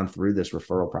they've gone through this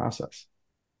referral process.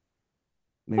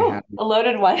 A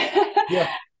loaded one. Yeah.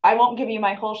 I won't give you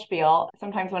my whole spiel.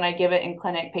 Sometimes when I give it in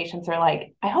clinic, patients are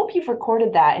like, I hope you've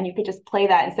recorded that and you could just play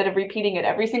that instead of repeating it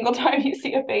every single time you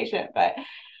see a patient. But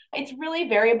it's really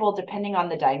variable depending on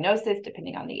the diagnosis,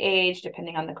 depending on the age,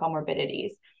 depending on the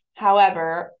comorbidities.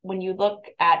 However, when you look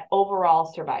at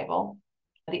overall survival,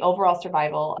 the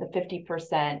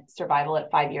 50% survival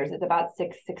at 5 years is about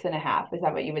 6.5. Is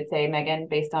that what you would say, Megan,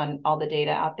 based on all the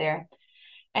data out there?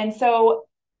 And so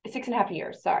 6.5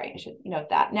 years, sorry, I should note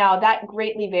that. Now, that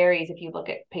greatly varies if you look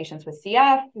at patients with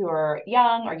CF who are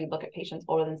young, or you look at patients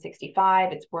older than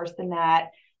 65, it's worse than that.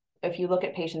 If you look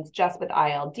at patients just with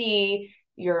ILD,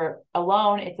 you're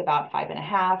alone, it's about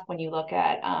 5.5. When you look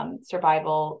at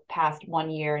survival past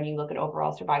 1 year and you look at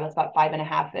overall survival, it's about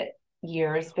 5.5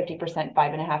 years, 50%,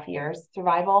 5.5 years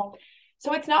survival.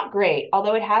 So it's not great,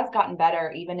 although it has gotten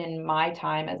better even in my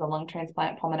time as a lung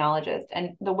transplant pulmonologist.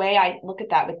 And the way I look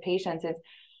at that with patients is,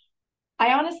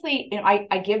 I honestly,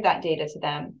 I give that data to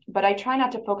them, but I try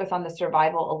not to focus on the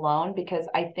survival alone, because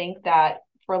I think that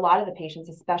for a lot of the patients,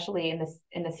 especially in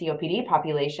the COPD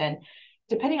population,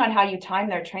 depending on how you time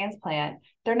their transplant,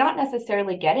 they're not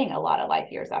necessarily getting a lot of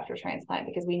life years after transplant,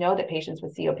 because we know that patients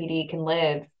with COPD can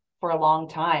live for a long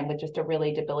time with just a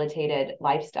really debilitated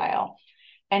lifestyle.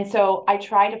 And so I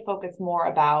try to focus more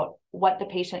about what the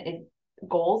patient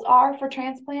goals are for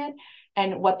transplant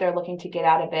and what they're looking to get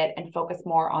out of it, and focus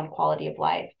more on quality of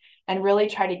life, and really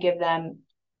try to give them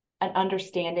an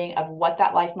understanding of what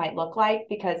that life might look like,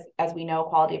 because as we know,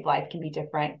 quality of life can be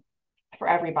different for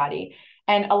everybody.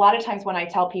 And a lot of times when I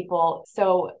tell people,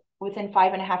 so within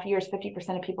 5.5 years,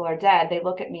 50% of people are dead, they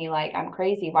look at me like I'm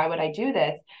crazy. Why would I do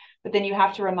this? But then you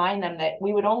have to remind them that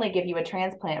we would only give you a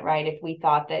transplant, right, if we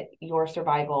thought that your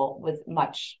survival was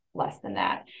much less than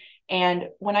that. And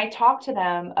when I talk to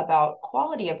them about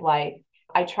quality of life,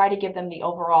 I try to give them the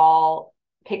overall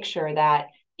picture that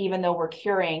even though we're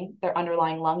curing their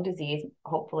underlying lung disease,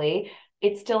 hopefully,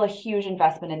 it's still a huge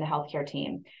investment in the healthcare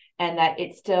team, and that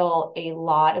it's still a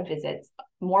lot of visits,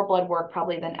 more blood work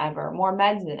probably than ever, more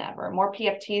meds than ever, more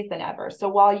PFTs than ever. So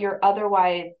while you're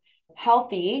otherwise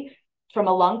healthy from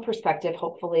a lung perspective,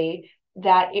 hopefully,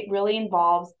 that it really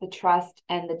involves the trust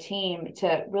and the team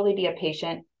to really be a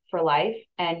patient for life.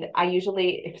 And I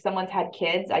usually, if someone's had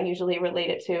kids, I usually relate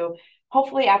it to,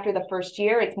 hopefully after the first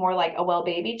year, it's more like a well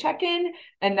baby check-in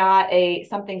and not a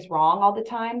something's wrong all the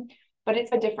time. But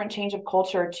it's a different change of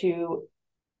culture to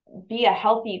be a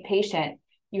healthy patient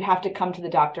you have to come to the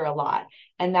doctor a lot.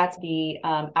 And that's the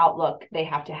outlook they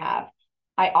have to have.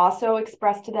 I also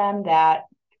expressed to them that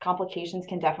complications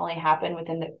can definitely happen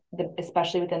within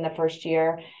especially within the first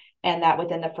year, and that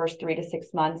within the first 3 to 6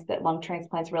 months that lung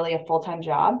transplant's really a full-time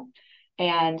job,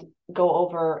 and go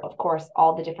over, of course,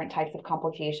 all the different types of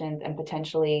complications and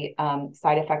potentially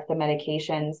side effects of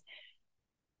medications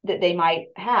that they might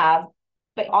have,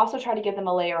 but also try to give them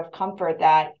a layer of comfort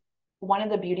that one of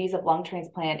the beauties of lung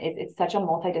transplant is it's such a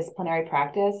multidisciplinary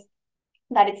practice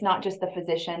that it's not just the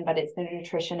physician, but it's the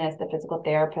nutritionist, the physical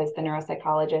therapist, the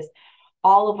neuropsychologist,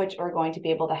 all of which are going to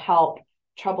be able to help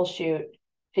troubleshoot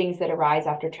things that arise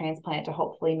after transplant to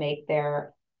hopefully make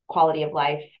their quality of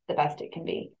life the best it can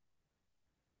be.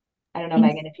 I don't know,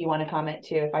 Thanks. Megan, if you want to comment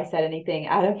too, if I said anything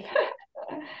out of.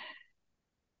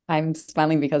 I'm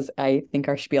smiling because I think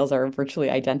our spiels are virtually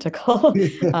identical.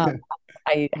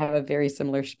 I have a very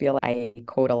similar spiel. I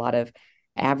quote a lot of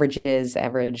averages,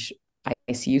 average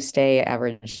ICU stay,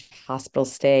 average hospital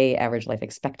stay, average life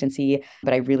expectancy.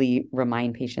 But I really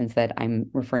remind patients that I'm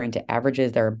referring to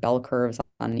averages. There are bell curves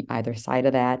on either side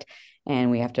of that.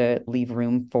 And we have to leave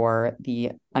room for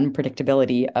the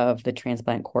unpredictability of the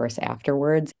transplant course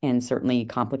afterwards, and certainly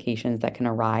complications that can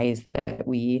arise that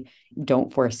we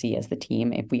don't foresee as the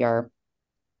team. If we are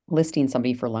listing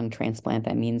somebody for lung transplant,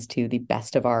 that means to the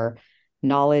best of our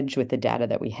knowledge with the data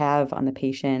that we have on the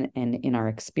patient and in our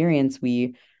experience,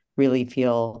 we really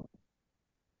feel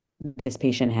this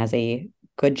patient has a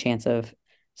good chance of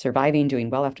surviving, doing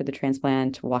well after the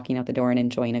transplant, walking out the door and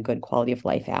enjoying a good quality of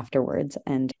life afterwards.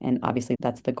 And obviously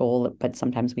that's the goal, but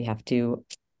sometimes we have to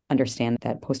understand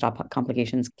that post-op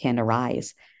complications can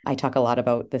arise. I talk a lot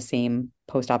about the same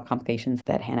post-op complications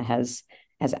that Hannah has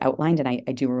outlined, and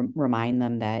I do remind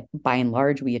them that by and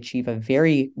large, we achieve a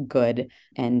very good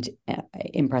and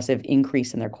impressive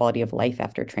increase in their quality of life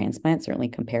after transplant, certainly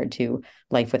compared to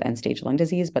life with end-stage lung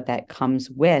disease, but that comes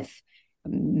with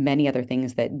many other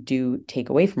things that do take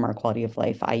away from our quality of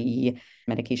life, i.e.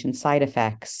 medication side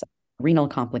effects, renal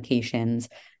complications,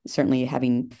 certainly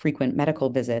having frequent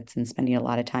medical visits and spending a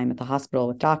lot of time at the hospital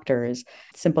with doctors,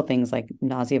 simple things like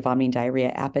nausea, vomiting, diarrhea,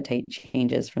 appetite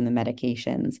changes from the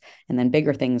medications, and then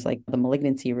bigger things like the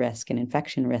malignancy risk and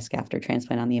infection risk after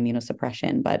transplant on the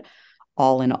immunosuppression. But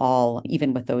all in all,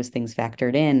 even with those things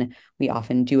factored in, we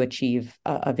often do achieve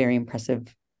a very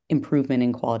impressive improvement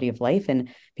in quality of life, and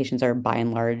patients are by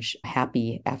and large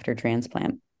happy after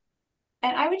transplant.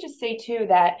 And I would just say too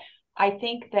that I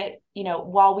think that,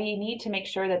 while we need to make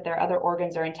sure that their other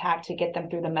organs are intact to get them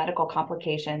through the medical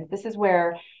complications, this is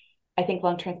where I think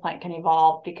lung transplant can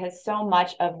evolve, because so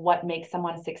much of what makes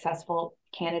someone a successful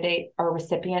candidate or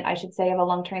recipient, I should say, of a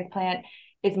lung transplant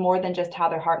is more than just how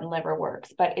their heart and liver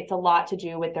works, but it's a lot to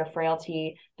do with their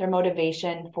frailty, their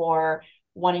motivation for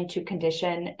wanting to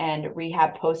condition and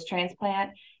rehab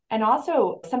post-transplant, and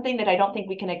also something that I don't think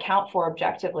we can account for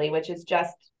objectively, which is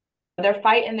just their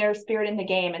fight and their spirit in the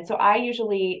game. And so I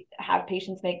usually have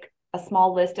patients make a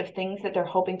small list of things that they're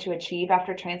hoping to achieve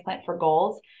after transplant for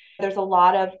goals. There's a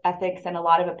lot of ethics and a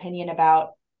lot of opinion about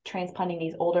transplanting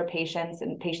these older patients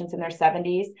and patients in their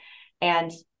 70s.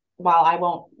 And while I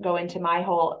won't go into my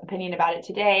whole opinion about it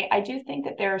today, I do think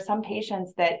that there are some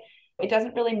patients that it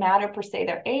doesn't really matter per se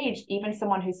their age. Even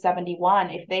someone who's 71,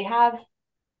 if they have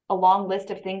a long list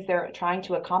of things they're trying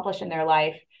to accomplish in their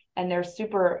life, and they're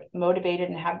super motivated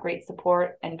and have great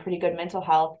support and pretty good mental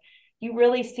health, you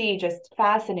really see just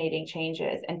fascinating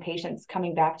changes and patients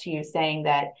coming back to you saying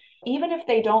that even if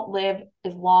they don't live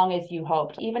as long as you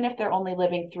hoped, even if they're only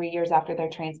living 3 years after their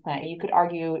transplant, you could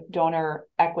argue donor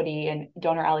equity and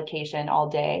donor allocation all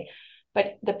day,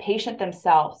 but the patient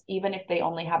themselves, even if they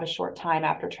only have a short time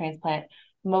after transplant,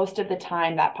 most of the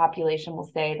time that population will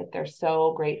say that they're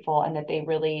so grateful and that they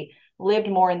really lived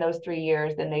more in those 3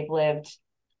 years than they've lived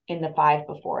in the 5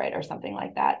 before it or something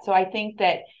like that. So I think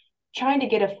that trying to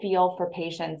get a feel for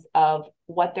patients of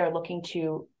what they're looking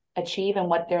to achieve and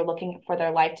what they're looking for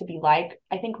their life to be like,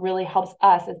 I think really helps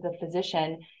us as the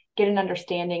physician get an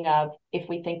understanding of if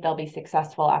we think they'll be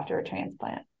successful after a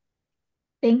transplant.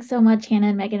 Thanks so much, Hannah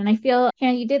and Megan. And I feel,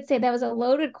 Hannah, you did say that was a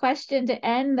loaded question to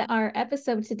end our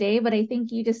episode today, but I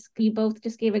think you both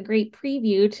just gave a great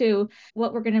preview to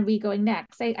what we're going to be going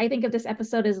next. I think of this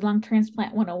episode as Lung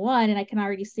Transplant 101, and I can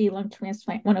already see Lung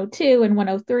Transplant 102 and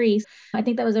 103. I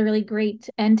think that was a really great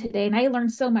end today, and I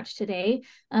learned so much today.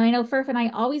 I know Furf and I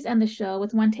always end the show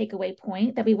with one takeaway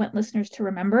point that we want listeners to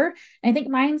remember. And I think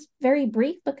mine's very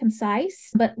brief but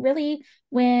concise, but really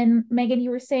when, Megan,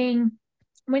 you were saying,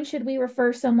 when should we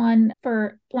refer someone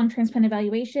for lung transplant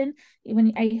evaluation?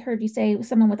 When I heard you say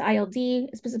someone with ILD,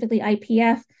 specifically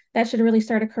IPF, that should really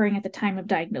start occurring at the time of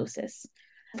diagnosis.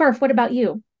 Firth, what about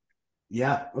you?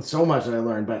 Yeah, so much that I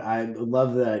learned, but I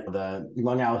love that the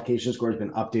lung allocation score has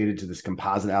been updated to this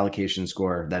composite allocation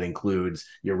score that includes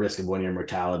your risk of 1 year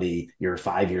mortality, your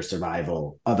 5 year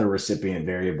survival, other recipient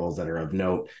variables that are of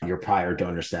note, your prior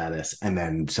donor status, and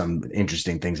then some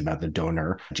interesting things about the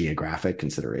donor geographic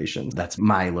considerations. That's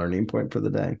my learning point for the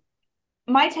day.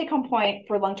 My take home point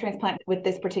for lung transplant with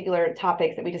this particular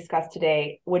topics that we discussed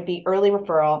today would be early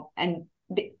referral, and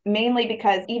mainly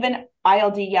because even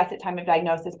ILD, yes, at time of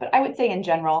diagnosis, but I would say in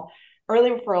general, early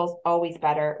referral is always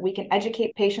better. We can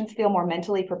educate patients, feel more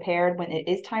mentally prepared when it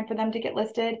is time for them to get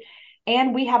listed.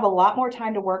 And we have a lot more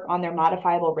time to work on their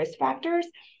modifiable risk factors,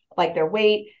 like their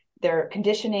weight, their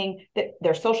conditioning,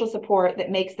 their social support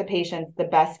that makes the patient the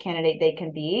best candidate they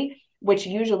can be, which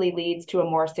usually leads to a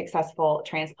more successful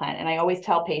transplant. And I always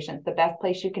tell patients the best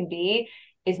place you can be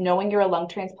is knowing you're a lung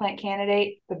transplant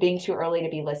candidate, but being too early to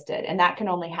be listed. And that can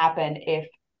only happen if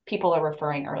people are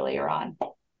referring earlier on.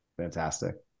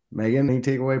 Fantastic. Megan, any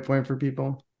takeaway point for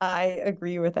people? I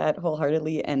agree with that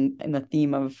wholeheartedly. And in the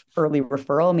theme of early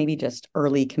referral, maybe just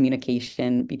early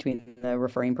communication between the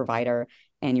referring provider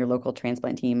and your local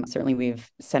transplant team. Certainly, we have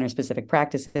center-specific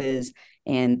practices,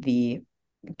 and the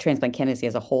transplant candidacy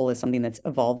as a whole is something that's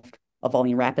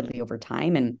evolving rapidly over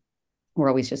time. And we're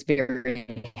always just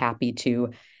very happy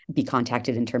to be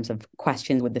contacted in terms of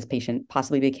questions. Would this patient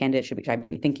possibly be a candidate? Should I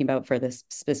be thinking about for this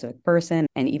specific person?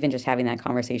 And even just having that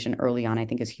conversation early on, I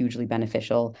think is hugely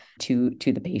beneficial to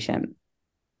the patient.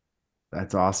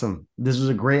 That's awesome. This was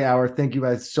a great hour. Thank you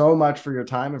guys so much for your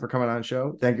time and for coming on the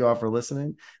show. Thank you all for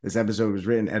listening. This episode was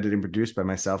written, edited, and produced by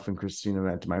myself and Christina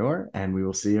Montemayor, and we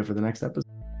will see you for the next episode.